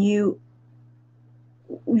 and you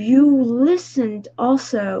listened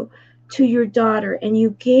also to your daughter, and you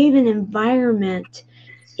gave an environment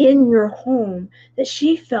in your home that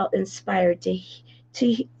she felt inspired to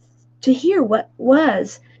to hear what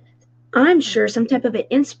was, I'm sure, some type of an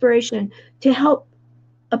inspiration to help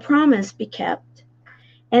a promise be kept.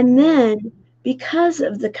 And Yes. then, because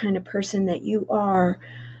of the kind of person that you are,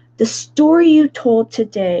 the story you told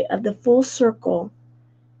today of the full circle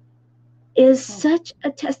is Hmm. such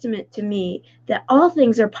a testament to me that all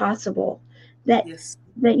things are possible, that Yes.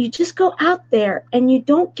 that you just go out there and you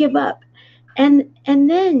don't give up, and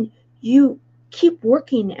then you keep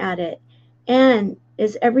working at it. And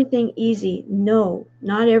is everything easy? No,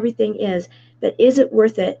 not everything is. But is it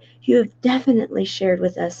worth it? You have definitely shared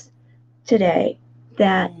with us today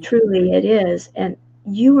that Hmm. truly it is, and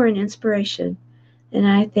you are an inspiration, and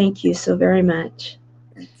I thank you so very much.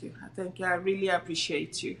 Thank you. Thank you. I really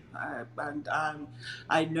appreciate you. And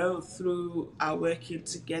I know through our working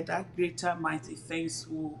together, greater, mighty things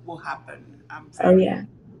will happen. Oh yeah.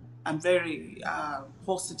 I'm very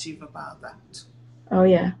positive about that. Oh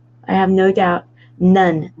yeah, I have no doubt.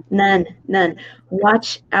 None, none, none.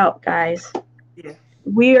 Watch out, guys. Yeah.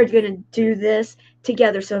 We are going Yeah. to do this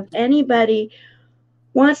together. So if anybody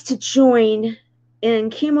wants to join in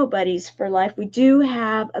Chemo Buddies for Life, we do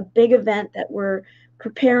have a big event that we're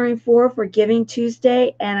preparing for Giving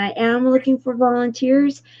Tuesday, and I am looking for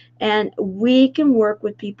volunteers. And we can work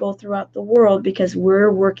with people throughout the world because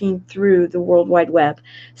we're working through the World Wide Web.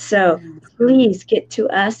 So Mhm. please get to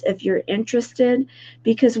us if you're interested,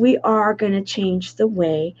 because we are going to change the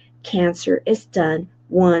way cancer is done,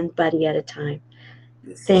 one buddy at a time.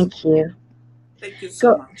 Yes. Thank you. Thank you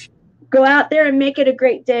so Go much. go out there and make it a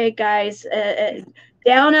great day, guys.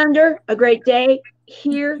 Down under, a great day.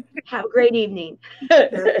 Here, have a great evening.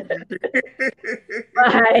 Definitely.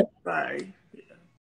 Bye. Bye.